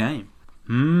actually a game?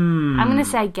 I'm going to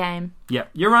say game. Yep,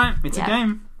 you're right. It's Yep. a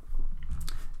game.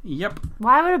 Yep.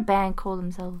 Why would a band call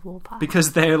themselves Warpath?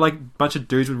 Because they're like a bunch of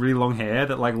dudes with really long hair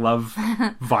that like love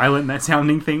violent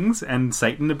sounding things and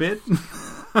Satan a bit.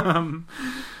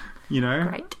 You know?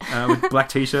 Great. With black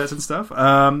t-shirts and stuff.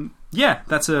 Yeah,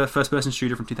 that's a first-person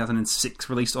shooter from 2006,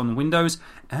 released on Windows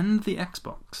and the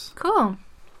Xbox. Cool.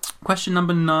 Question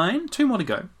number 9. 2 more to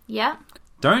go. Yeah.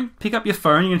 Don't pick up your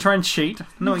phone. You're going to try and cheat. I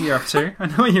know what you're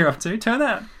up to. Turn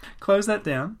that. Close that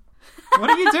down. What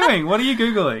are you doing? What are you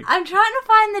Googling? I'm trying to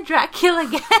find the Dracula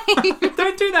game.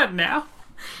 Don't do that now.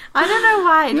 I don't know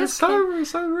why. You're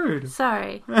so rude.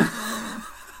 Sorry.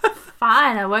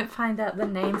 Fine, I won't find out the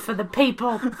name for the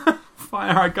people.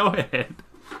 Fine, alright, go ahead.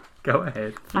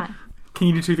 Fine. Can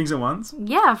you do 2 things at once?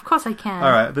 Yeah, of course I can.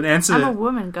 Alright, then answer... I'm a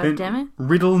woman, goddammit.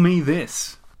 Riddle me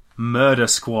this. Murder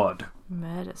Squad.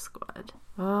 Murder Squad.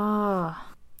 Oh.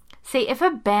 See, if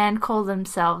a band called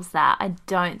themselves that, I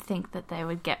don't think that they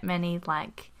would get many,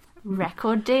 like,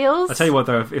 record deals. I'll tell you what,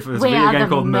 though, if it was a We video are game the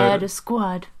called Murder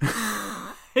Squad. But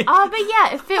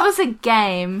yeah, if it was a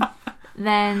game,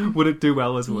 then... Would it do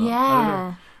well as well? Yeah. I don't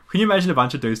know. Can you imagine a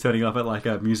bunch of dudes turning up at, like,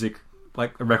 a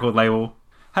record label?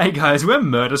 Hey, guys, we're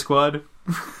Murder Squad.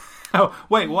 Oh,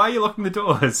 wait, why are you locking the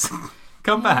doors?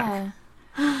 Come back.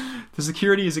 The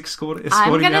security is escorting you out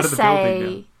of the building now. I'm going to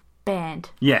say band.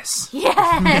 Yes.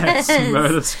 Yes!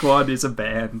 Murder Squad is a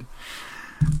band.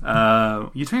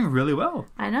 You're doing really well.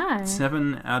 I know.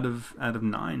 7 out of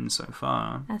 9 so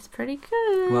far. That's pretty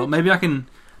good. Well, maybe I can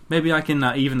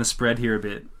even the spread here a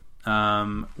bit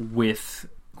with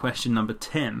question number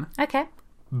 10. Okay.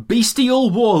 Bestial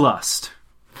Warlust.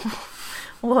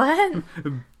 What?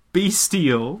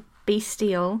 Bestial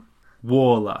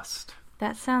Warlust.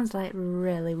 That sounds like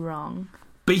really wrong.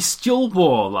 Bestial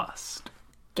Warlust.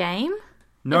 Game?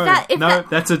 No,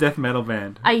 that's a death metal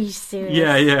band. Are you serious?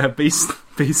 Yeah.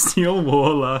 Bestial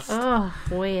Warlust. Oh,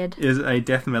 weird. Is a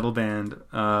death metal band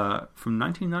from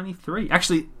 1993.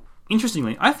 Actually,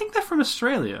 interestingly, I think they're from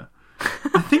Australia.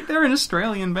 I think they're an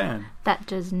Australian band. That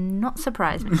does not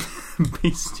surprise me.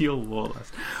 Bestial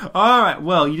Warlust. All right,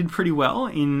 well, you did pretty well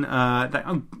in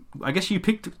that. I guess you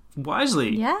picked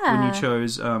wisely when you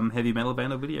chose heavy metal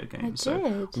band or video games. I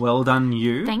did. So, well done,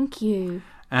 you. Thank you.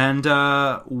 And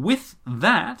with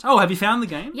that... Oh, have you found the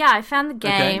game? Yeah, I found the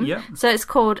game. Okay, yep. So it's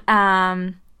called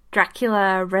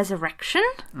Dracula Resurrection.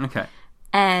 Okay.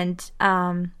 And,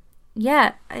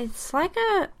 yeah, it's like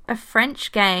a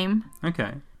French game.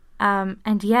 Okay.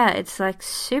 And, yeah, it's, like,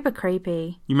 super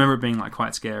creepy. You remember it being, like,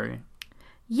 quite scary?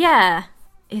 Yeah.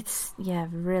 It's,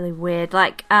 really weird.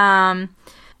 Like,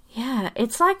 yeah,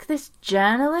 it's like this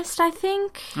journalist, I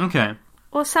think. Okay.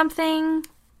 Or something.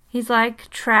 He's, like,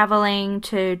 travelling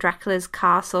to Dracula's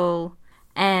castle,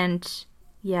 and,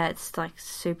 yeah, it's, like,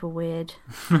 super weird.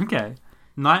 Okay.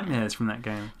 Nightmares from that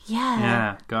game. Yeah.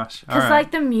 Yeah, gosh. Because,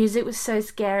 like, the music was so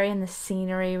scary, and the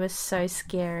scenery was so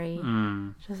scary.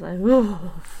 Just like, ooh.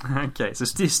 Okay, so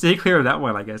stay clear of that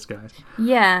one, I guess, guys.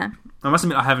 Yeah. I must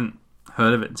admit, I haven't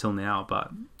heard of it until now,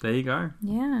 but there you go.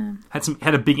 Yeah.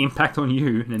 Had a big impact on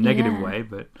you in a negative way,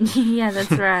 but... Yeah,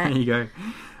 that's right. There you go.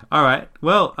 All right.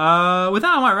 Well, with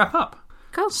that, I might wrap up.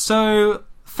 Cool. So,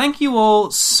 thank you all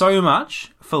so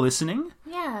much for listening.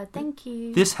 Yeah, thank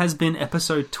you. This has been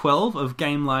episode 12 of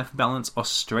Game Life Balance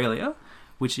Australia,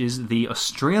 which is the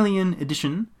Australian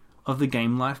edition of the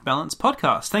Game Life Balance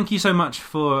podcast. Thank you so much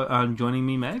for joining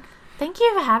me, Meg. Thank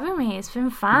you for having me. It's been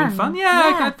fun. It's been fun?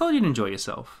 Yeah. I thought you'd enjoy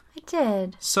yourself. I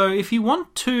did. So if you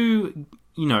want to,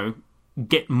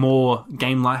 get more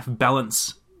Game Life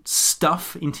Balance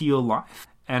stuff into your life,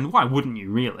 and why wouldn't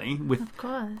you really, with Of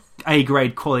course.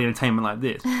 A-grade quality entertainment like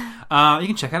this, you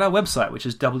can check out our website, which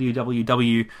is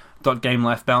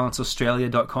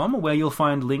www.gamelifebalanceaustralia.com, where you'll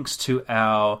find links to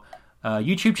our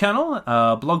YouTube channel,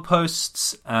 blog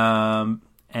posts,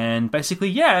 and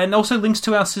basically, and also links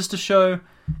to our sister show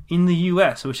in the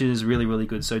US, which is really, really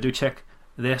good. So do check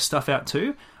their stuff out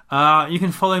too. You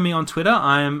can follow me on Twitter.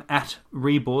 I am at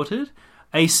Reborted.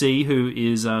 AC, who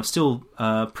is still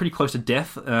pretty close to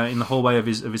death in the hallway of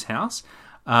his house.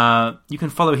 You can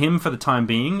follow him for the time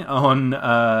being on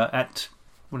at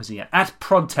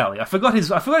ProdTally. I forgot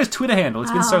his Twitter handle.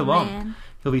 It's been so long. Man.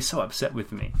 He'll be so upset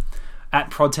with me. At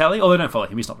ProdTally, although don't follow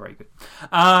him, he's not very good.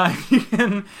 You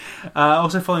can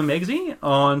also follow Megsy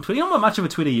on Twitter. I'm not much of a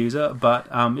Twitter user, but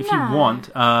if you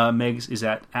want, Megs is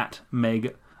at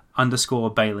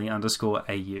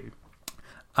Meg_Bailey_AU.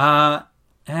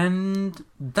 And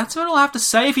that's what I'll have to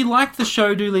say. If you liked the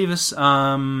show, do leave us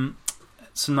some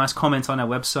nice comments on our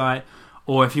website.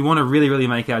 Or if you want to really, really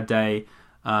make our day,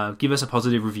 give us a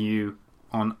positive review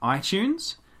on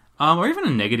iTunes. Or even a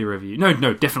negative review.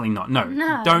 No, definitely not. No.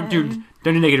 Don't do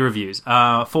negative reviews.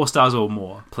 4 stars or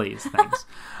more, please. Thanks.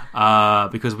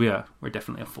 Because we're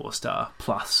definitely a 4-star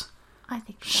plus I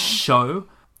think so. show.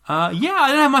 I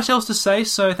don't have much else to say,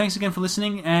 so thanks again for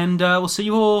listening, and we'll see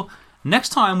you all next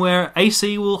time, where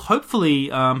AC will hopefully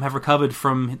have recovered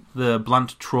from the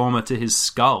blunt trauma to his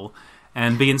skull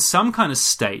and be in some kind of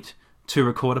state to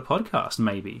record a podcast,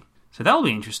 maybe. So that'll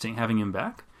be interesting, having him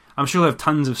back. I'm sure he'll have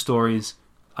tons of stories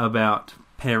about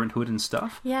parenthood and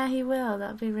stuff. Yeah, he will.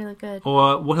 That'll be really good.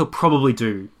 Or what he'll probably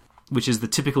do, which is the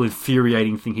typical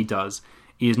infuriating thing he does,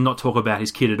 is not talk about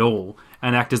his kid at all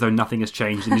and act as though nothing has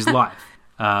changed in his life.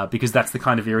 Because that's the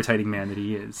kind of irritating man that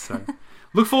he is. So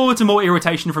look forward to more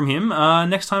irritation from him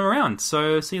next time around.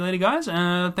 So see you later, guys.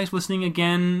 Thanks for listening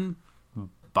again.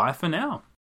 Bye for now.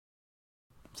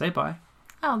 Say bye.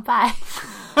 Oh, bye.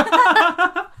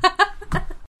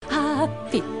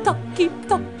 Happy talk, keep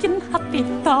talking happy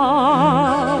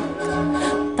talk.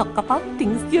 Talk about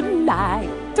things you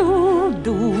like to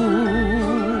do.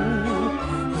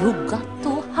 You got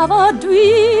to have a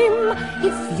dream.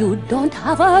 If you don't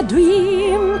have a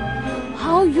dream,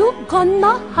 how you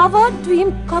gonna have a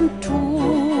dream come true?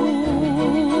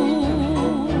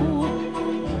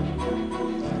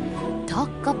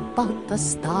 Talk about the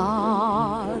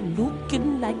star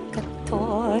looking like a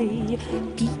toy,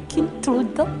 peeking through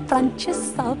the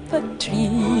branches of a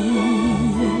tree.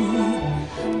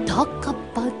 Talk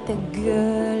about the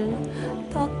girl,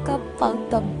 talk about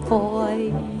the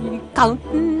boy,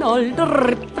 counting all the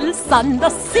ripples on the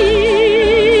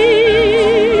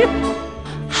sea.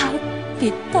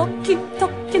 Happy talk, keep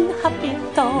talking happy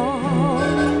talk.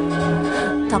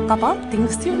 Talk about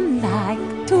things you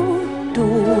like to do.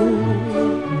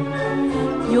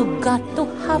 You got to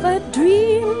have a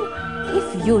dream.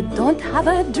 If you don't have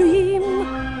a dream,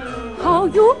 how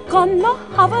you gonna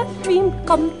have a dream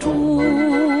come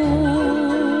true?